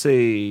everybody could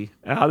see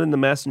out in the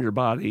messenger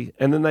body,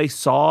 and then they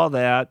saw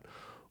that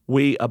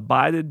we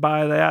abided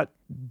by that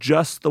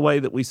just the way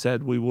that we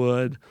said we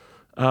would.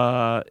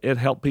 It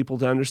helped people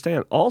to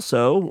understand.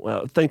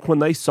 Also, I think when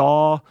they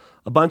saw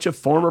a bunch of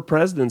former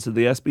presidents of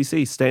the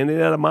SBC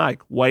standing at a mic,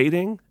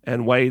 waiting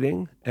and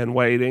waiting and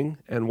waiting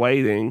and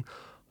waiting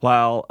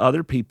while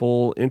other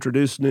people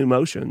introduced new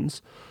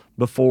motions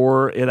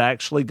before it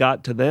actually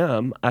got to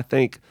them, I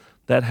think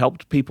that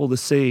helped people to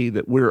see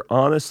that we're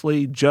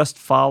honestly just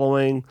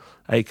following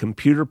a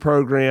computer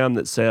program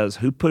that says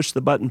who pushed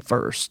the button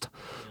first.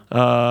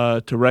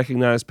 To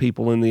recognize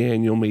people in the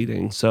annual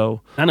meeting.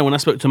 So I know when I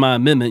spoke to my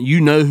amendment, you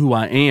know who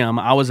I am.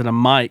 I was at a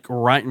mic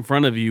right in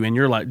front of you, and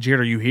you're like, Jared,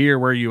 are you here?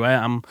 Where are you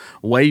at? I'm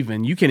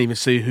waving. You can't even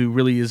see who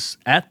really is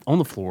on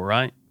the floor,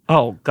 right?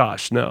 Oh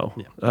gosh, no.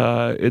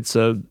 Yeah. It's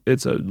a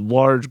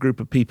large group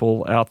of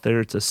people out there.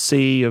 It's a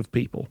sea of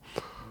people.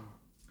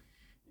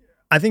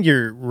 I think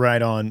you're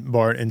right on,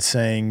 Bart, in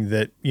saying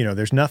that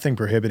there's nothing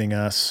prohibiting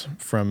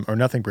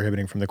nothing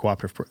prohibiting the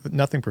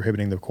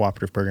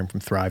cooperative program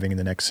from thriving in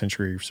the next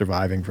century,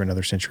 surviving for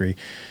another century.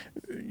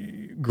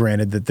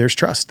 Granted that there's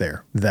trust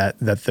there, that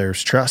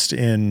there's trust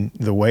in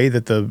the way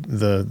that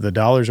the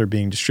dollars are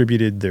being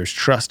distributed. There's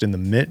trust in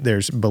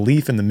there's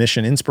belief in the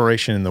mission,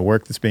 inspiration in the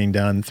work that's being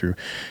done through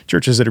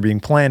churches that are being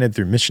planted,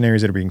 through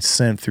missionaries that are being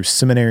sent, through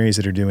seminaries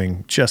that are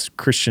doing just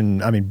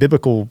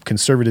biblical,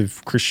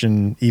 conservative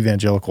Christian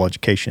evangelical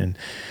education.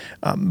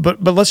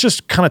 But let's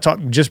just kind of talk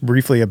just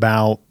briefly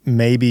about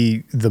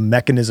maybe the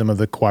mechanism of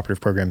the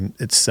cooperative program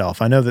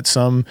itself. I know that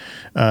some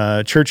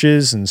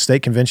churches and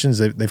state conventions,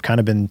 they've kind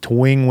of been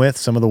toying with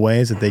some of the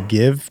ways that they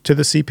give to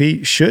the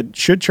CP. Should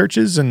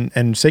churches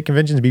and state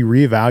conventions be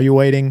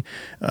reevaluating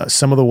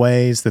some of the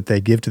ways that they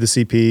give to the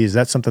CP? Is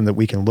that something that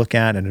we can look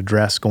at and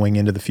address going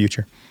into the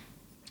future?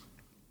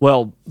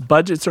 Well,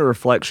 budgets are a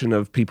reflection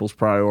of people's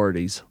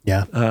priorities.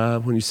 Yeah.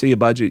 When you see a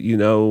budget,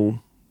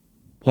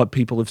 what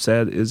people have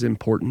said is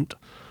important.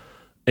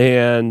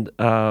 And,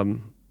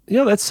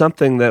 that's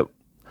something that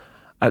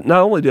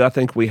not only do I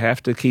think we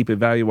have to keep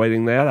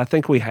evaluating that, I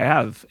think we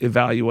have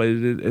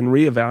evaluated it and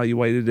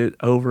reevaluated it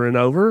over and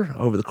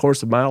over the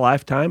course of my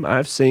lifetime.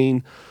 I've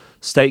seen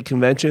state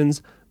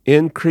conventions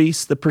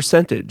increase the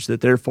percentage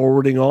that they're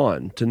forwarding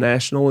on to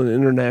national and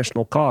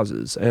international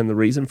causes. And the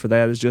reason for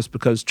that is just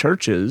because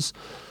churches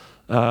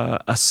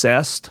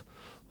assessed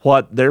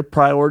what their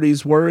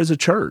priorities were as a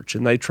church,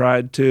 and they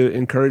tried to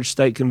encourage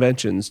state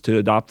conventions to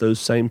adopt those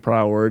same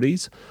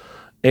priorities.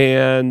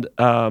 And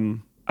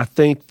I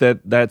think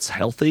that's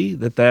healthy,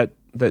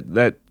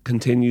 that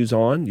continues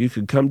on. You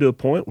could come to a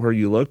point where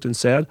you looked and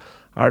said,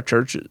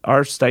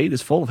 our state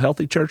is full of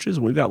healthy churches,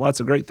 and we've got lots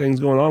of great things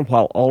going on,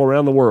 while all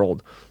around the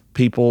world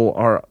people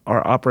are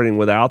operating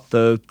without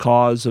the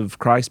cause of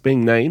Christ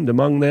being named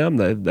among them.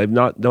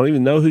 Don't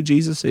even know who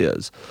Jesus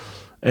is.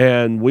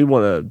 And we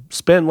want to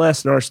spend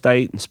less in our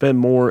state and spend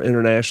more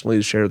internationally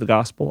to share the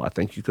gospel. I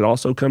think you could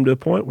also come to a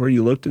point where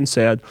you looked and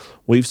said,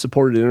 we've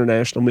supported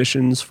international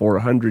missions for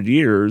 100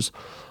 years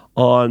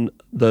on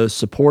the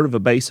support of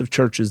a base of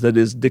churches that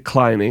is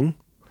declining.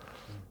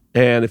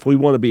 And if we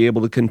want to be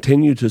able to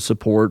continue to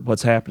support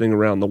what's happening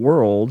around the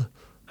world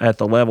at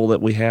the level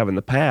that we have in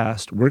the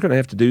past, we're going to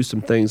have to do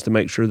some things to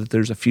make sure that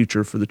there's a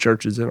future for the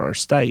churches in our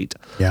state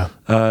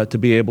to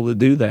be able to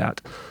do that.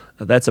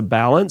 That's a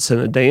balance and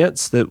a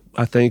dance that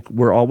I think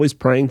we're always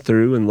praying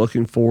through and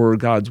looking for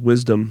God's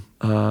wisdom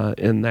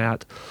in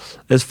that.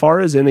 As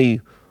far as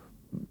any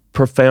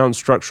profound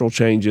structural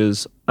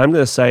changes, I'm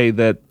going to say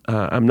that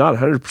I'm not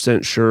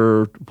 100%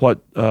 sure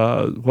what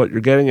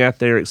you're getting at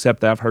there, except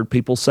that I've heard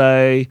people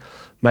say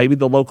maybe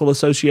the local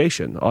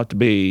association ought to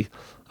be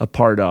a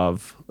part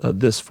of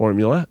this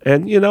formula.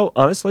 And,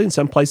 honestly, in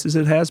some places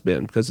it has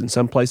been, because in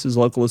some places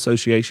local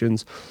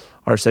associations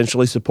are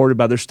essentially supported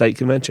by their state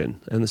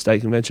convention, and the state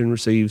convention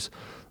receives.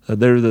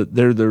 They're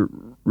the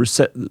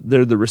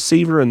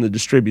receiver and the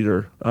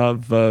distributor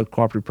of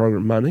cooperative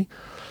program money,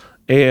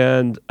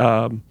 and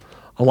a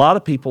lot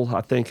of people I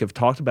think have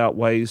talked about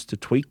ways to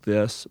tweak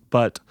this,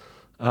 but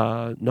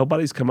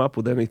nobody's come up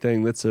with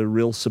anything that's a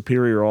real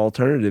superior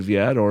alternative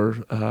yet,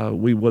 or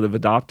we would have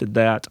adopted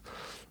that.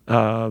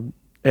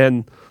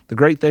 And the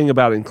great thing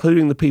about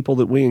including the people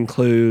that we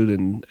include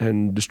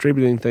and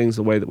distributing things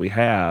the way that we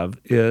have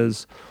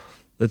is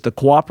that the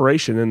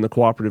cooperation in the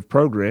cooperative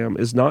program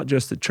is not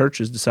just that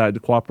churches decide to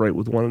cooperate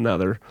with one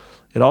another.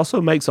 It also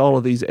makes all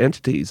of these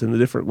entities and the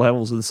different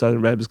levels of the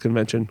Southern Baptist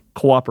Convention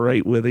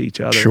cooperate with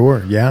each other.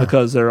 Sure, yeah.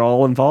 Because they're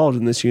all involved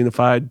in this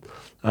unified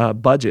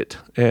budget.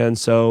 And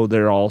so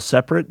they're all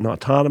separate and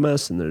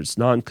autonomous, and there's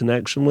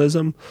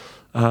non-connectionalism,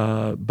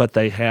 but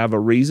they have a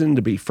reason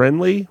to be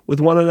friendly with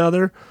one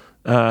another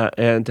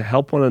and to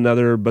help one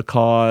another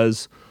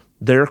because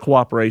their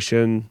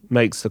cooperation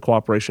makes the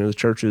cooperation of the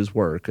churches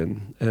work.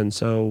 And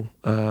so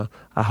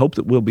I hope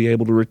that we'll be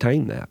able to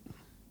retain that.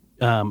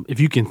 If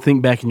you can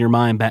think back in your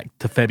mind back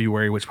to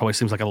February, which probably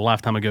seems like a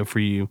lifetime ago for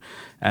you,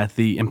 at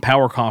the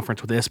Empower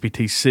Conference with the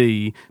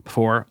SBTC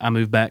before I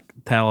moved back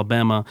to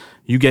Alabama,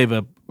 you gave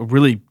a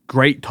really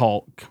great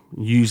talk.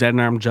 You used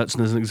Adoniram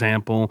Judson as an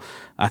example.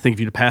 I think if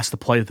you'd have passed the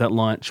plate at that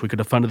lunch, we could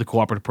have funded the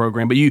cooperative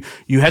program. But you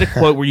had a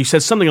quote where you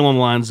said something along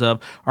the lines of,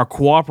 our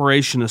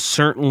cooperation is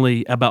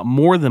certainly about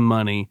more than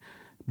money,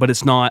 but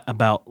it's not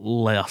about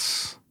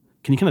less.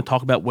 Can you kind of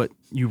talk about what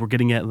you were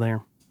getting at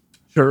there?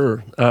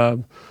 Sure.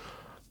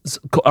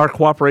 Our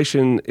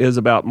cooperation is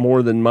about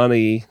more than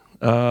money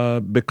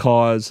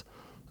because,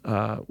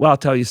 I'll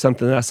tell you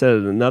something I said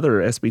at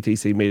another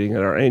SBTC meeting,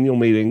 at our annual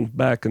meeting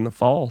back in the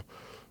fall.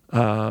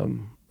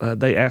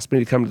 They asked me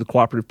to come to the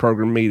cooperative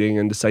program meeting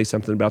and to say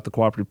something about the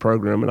cooperative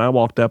program. And I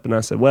walked up and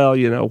I said, well,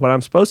 what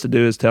I'm supposed to do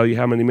is tell you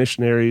how many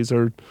missionaries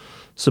are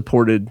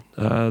supported.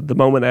 The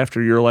moment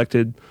after you're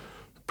elected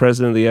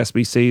president of the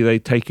SBC, they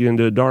take you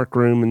into a dark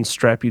room and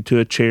strap you to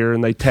a chair,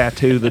 and they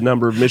tattoo the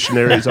number of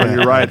missionaries on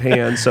your right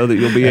hand so that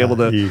you'll be able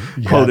to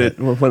quote it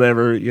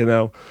whenever,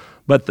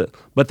 But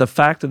the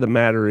fact of the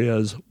matter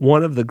is,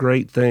 one of the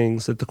great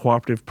things that the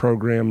cooperative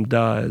program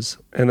does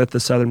and that the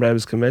Southern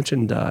Baptist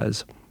Convention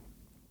does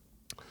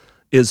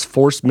is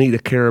force me to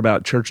care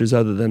about churches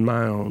other than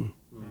my own.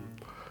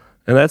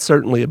 And that's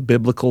certainly a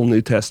biblical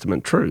New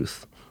Testament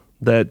truth,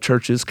 that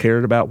churches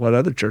cared about what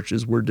other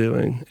churches were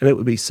doing. And it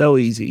would be so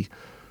easy.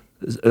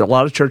 A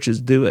lot of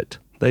churches do it.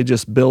 They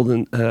just build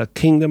a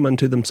kingdom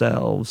unto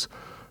themselves,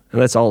 and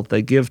that's all that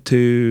they give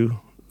to.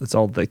 That's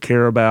all that they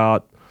care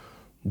about.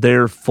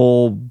 Their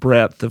full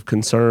breadth of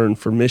concern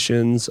for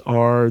missions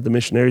are the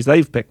missionaries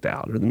they've picked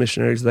out or the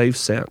missionaries they've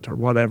sent or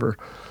whatever.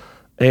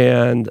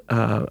 And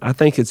I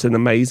think it's an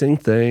amazing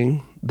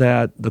thing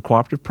that the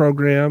cooperative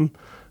program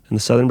and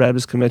the Southern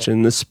Baptist Convention,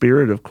 in the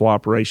spirit of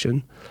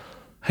cooperation,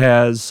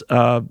 has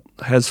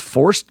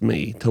forced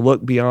me to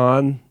look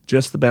beyond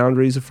just the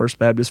boundaries of First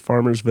Baptist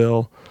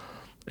Farmersville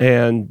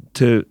and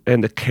to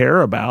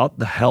care about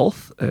the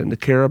health and to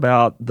care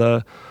about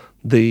the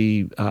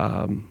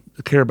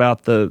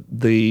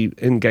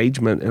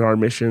engagement in our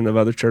mission of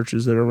other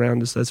churches that are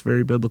around us. That's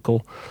very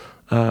biblical.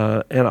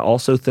 And I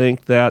also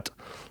think that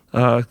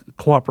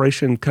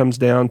cooperation comes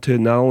down to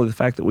not only the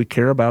fact that we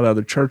care about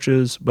other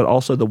churches, but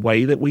also the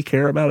way that we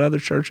care about other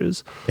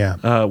churches.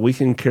 Yeah. We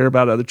can care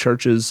about other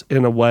churches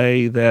in a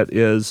way that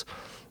is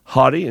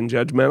haughty and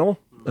judgmental.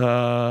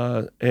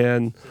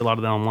 And A lot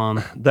of that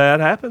online. that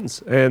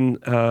happens. And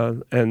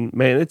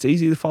man, it's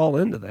easy to fall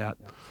into that.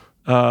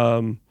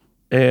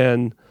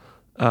 And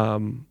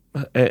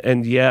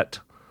yet,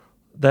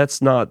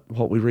 that's not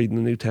what we read in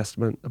the New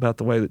Testament about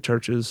the way that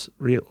churches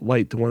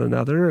relate to one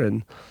another.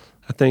 And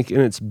I think in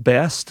its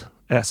best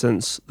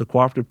essence, the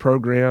cooperative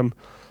program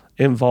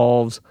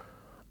involves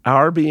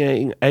our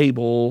being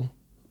able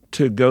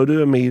to go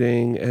to a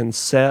meeting and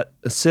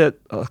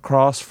sit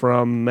across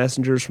from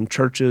messengers from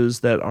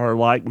churches that are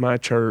like my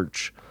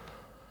church,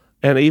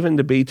 and even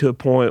to be to a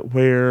point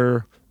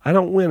where I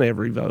don't win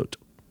every vote.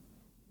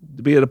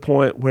 To be at a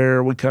point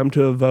where we come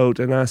to a vote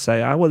and I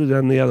say, I would have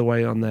done the other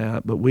way on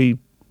that, but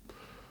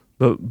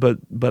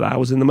I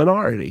was in the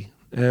minority,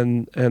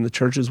 and the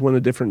churches went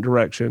a different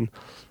direction,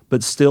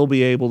 but still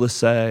be able to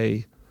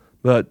say,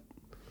 but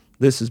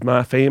this is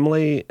my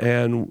family,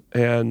 and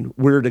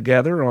we're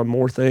together on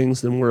more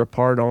things than we're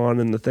apart on,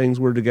 and the things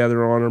we're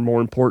together on are more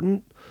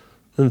important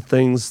than the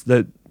things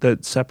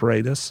that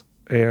separate us.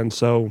 And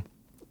so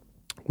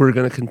we're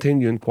going to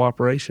continue in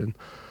cooperation.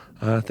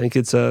 I think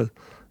it's a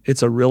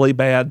really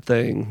bad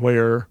thing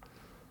where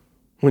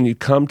when you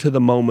come to the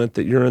moment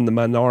that you're in the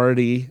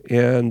minority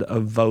end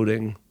of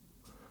voting,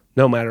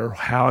 no matter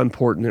how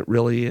important it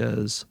really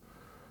is,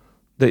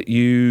 that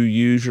you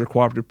use your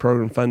cooperative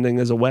program funding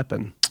as a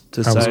weapon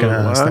to say,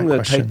 well, I'm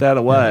going to take that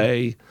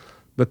away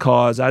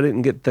because I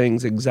didn't get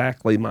things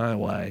exactly my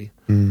way.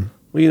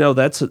 Well,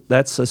 that's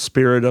a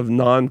spirit of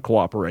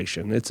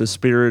non-cooperation. It's a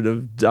spirit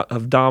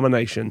of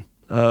domination,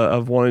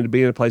 of wanting to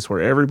be in a place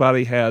where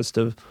everybody has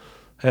to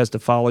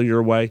follow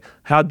your way.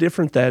 How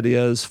different that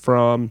is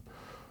from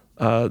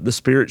the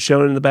spirit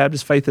shown in the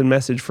Baptist Faith and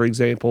Message, for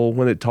example,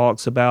 when it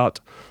talks about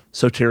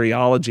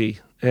soteriology,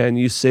 and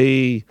you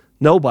see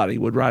nobody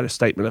would write a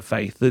statement of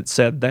faith that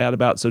said that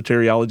about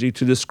soteriology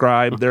to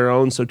describe their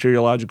own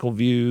soteriological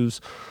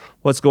views.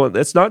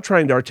 It's not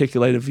trying to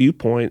articulate a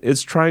viewpoint.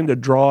 It's trying to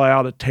draw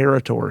out a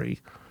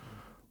territory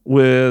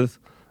with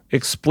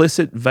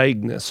explicit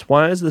vagueness.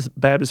 Why is the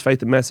Baptist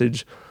Faith and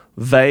Message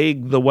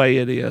vague the way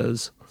it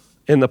is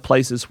in the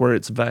places where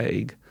it's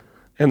vague?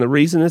 And the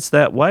reason it's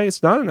that way,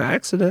 it's not an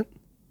accident.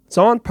 It's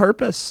on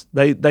purpose.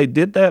 They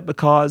did that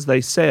because they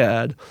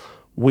said,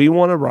 we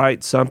want to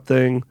write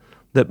something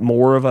that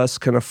more of us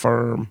can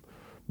affirm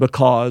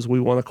because we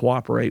want to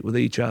cooperate with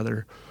each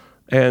other.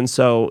 And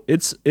so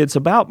it's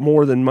about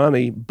more than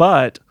money,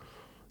 but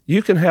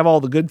you can have all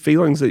the good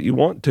feelings that you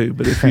want to.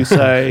 But if you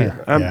say,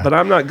 but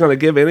I'm not going to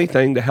give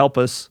anything to help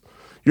us,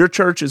 your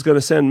church is going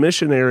to send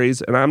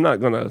missionaries and I'm not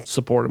going to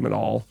support them at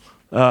all.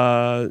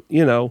 That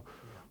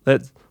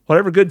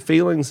whatever good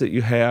feelings that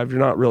you have, you're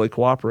not really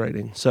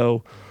cooperating.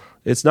 So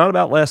it's not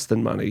about less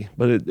than money,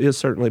 but it is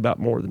certainly about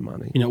more than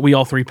money. We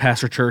all three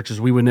pastor churches.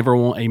 We would never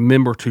want a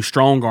member to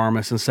strong-arm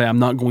us and say, I'm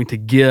not going to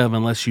give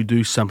unless you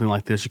do something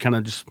like this. You kind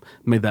of just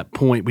made that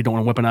point. We don't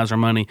want to weaponize our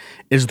money.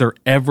 Is there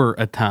ever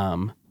a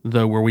time,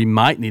 though, where we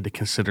might need to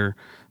consider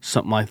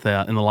something like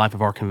that in the life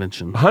of our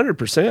convention?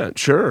 100%,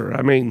 sure.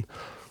 I mean,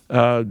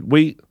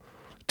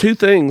 two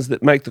things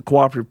that make the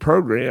cooperative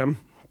program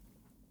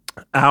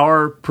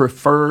our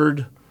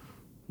preferred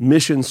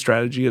mission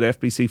strategy at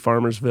FBC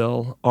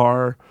Farmersville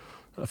are,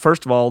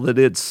 first of all, that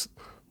it's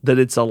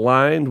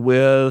aligned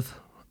with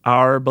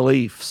our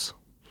beliefs,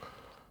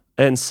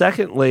 and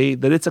secondly,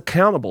 that it's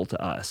accountable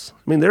to us.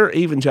 I mean, there are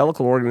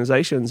evangelical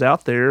organizations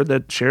out there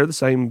that share the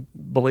same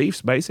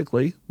beliefs,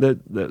 basically.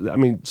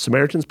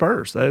 Samaritan's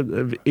Purse,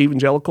 the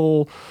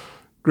evangelical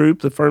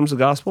group that affirms the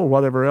gospel, or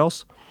whatever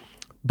else.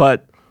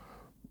 But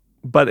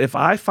if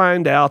I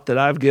find out that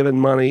I've given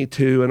money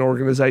to an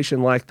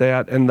organization like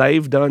that and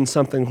they've done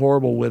something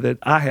horrible with it,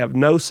 I have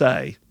no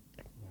say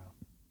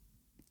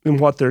in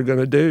what they're going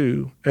to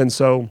do. And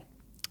so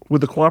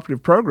with the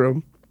cooperative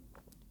program,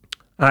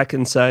 I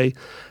can say,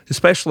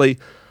 especially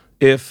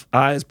if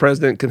I as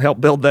president can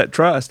help build that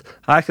trust,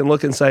 I can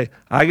look and say,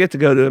 I get to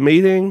go to a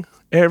meeting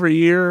every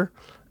year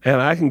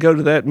and I can go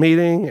to that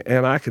meeting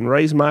and I can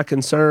raise my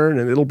concern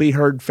and it'll be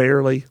heard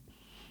fairly.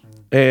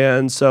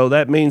 And so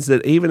that means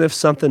that even if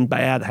something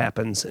bad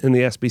happens in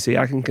the SBC,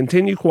 I can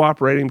continue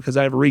cooperating because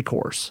I have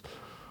recourse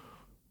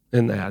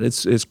in that.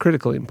 It's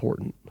critically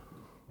important.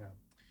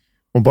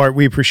 Well, Bart,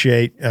 we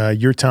appreciate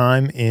your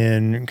time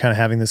in kind of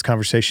having this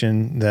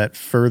conversation that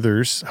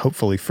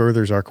hopefully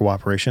furthers our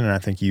cooperation. And I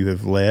think you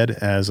have led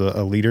as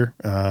a leader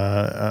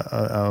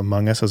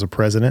among us, as a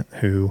president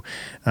who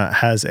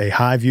has a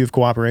high view of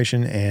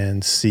cooperation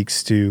and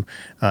seeks to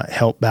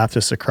help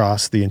Baptists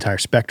across the entire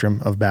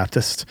spectrum of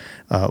Baptist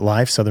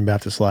life, Southern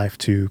Baptist life,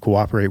 to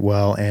cooperate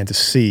well and to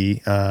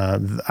see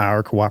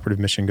our cooperative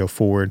mission go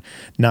forward,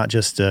 not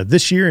just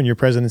this year in your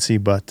presidency,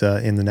 but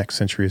in the next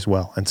century as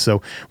well. And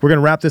so we're going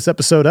to wrap this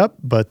episode up,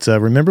 but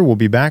remember, we'll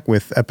be back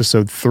with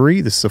episode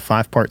 3. This is a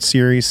 5-part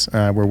series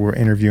where we're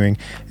interviewing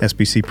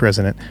SBC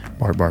President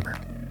Bart Barber.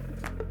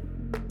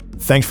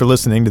 Thanks for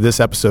listening to this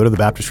episode of the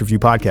Baptist Review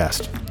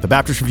podcast. The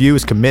Baptist Review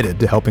is committed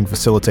to helping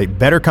facilitate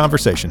better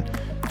conversation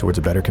towards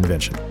a better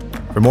convention.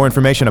 For more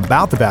information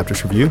about the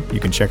Baptist Review, you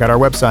can check out our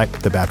website,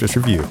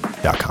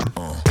 thebaptistreview.com.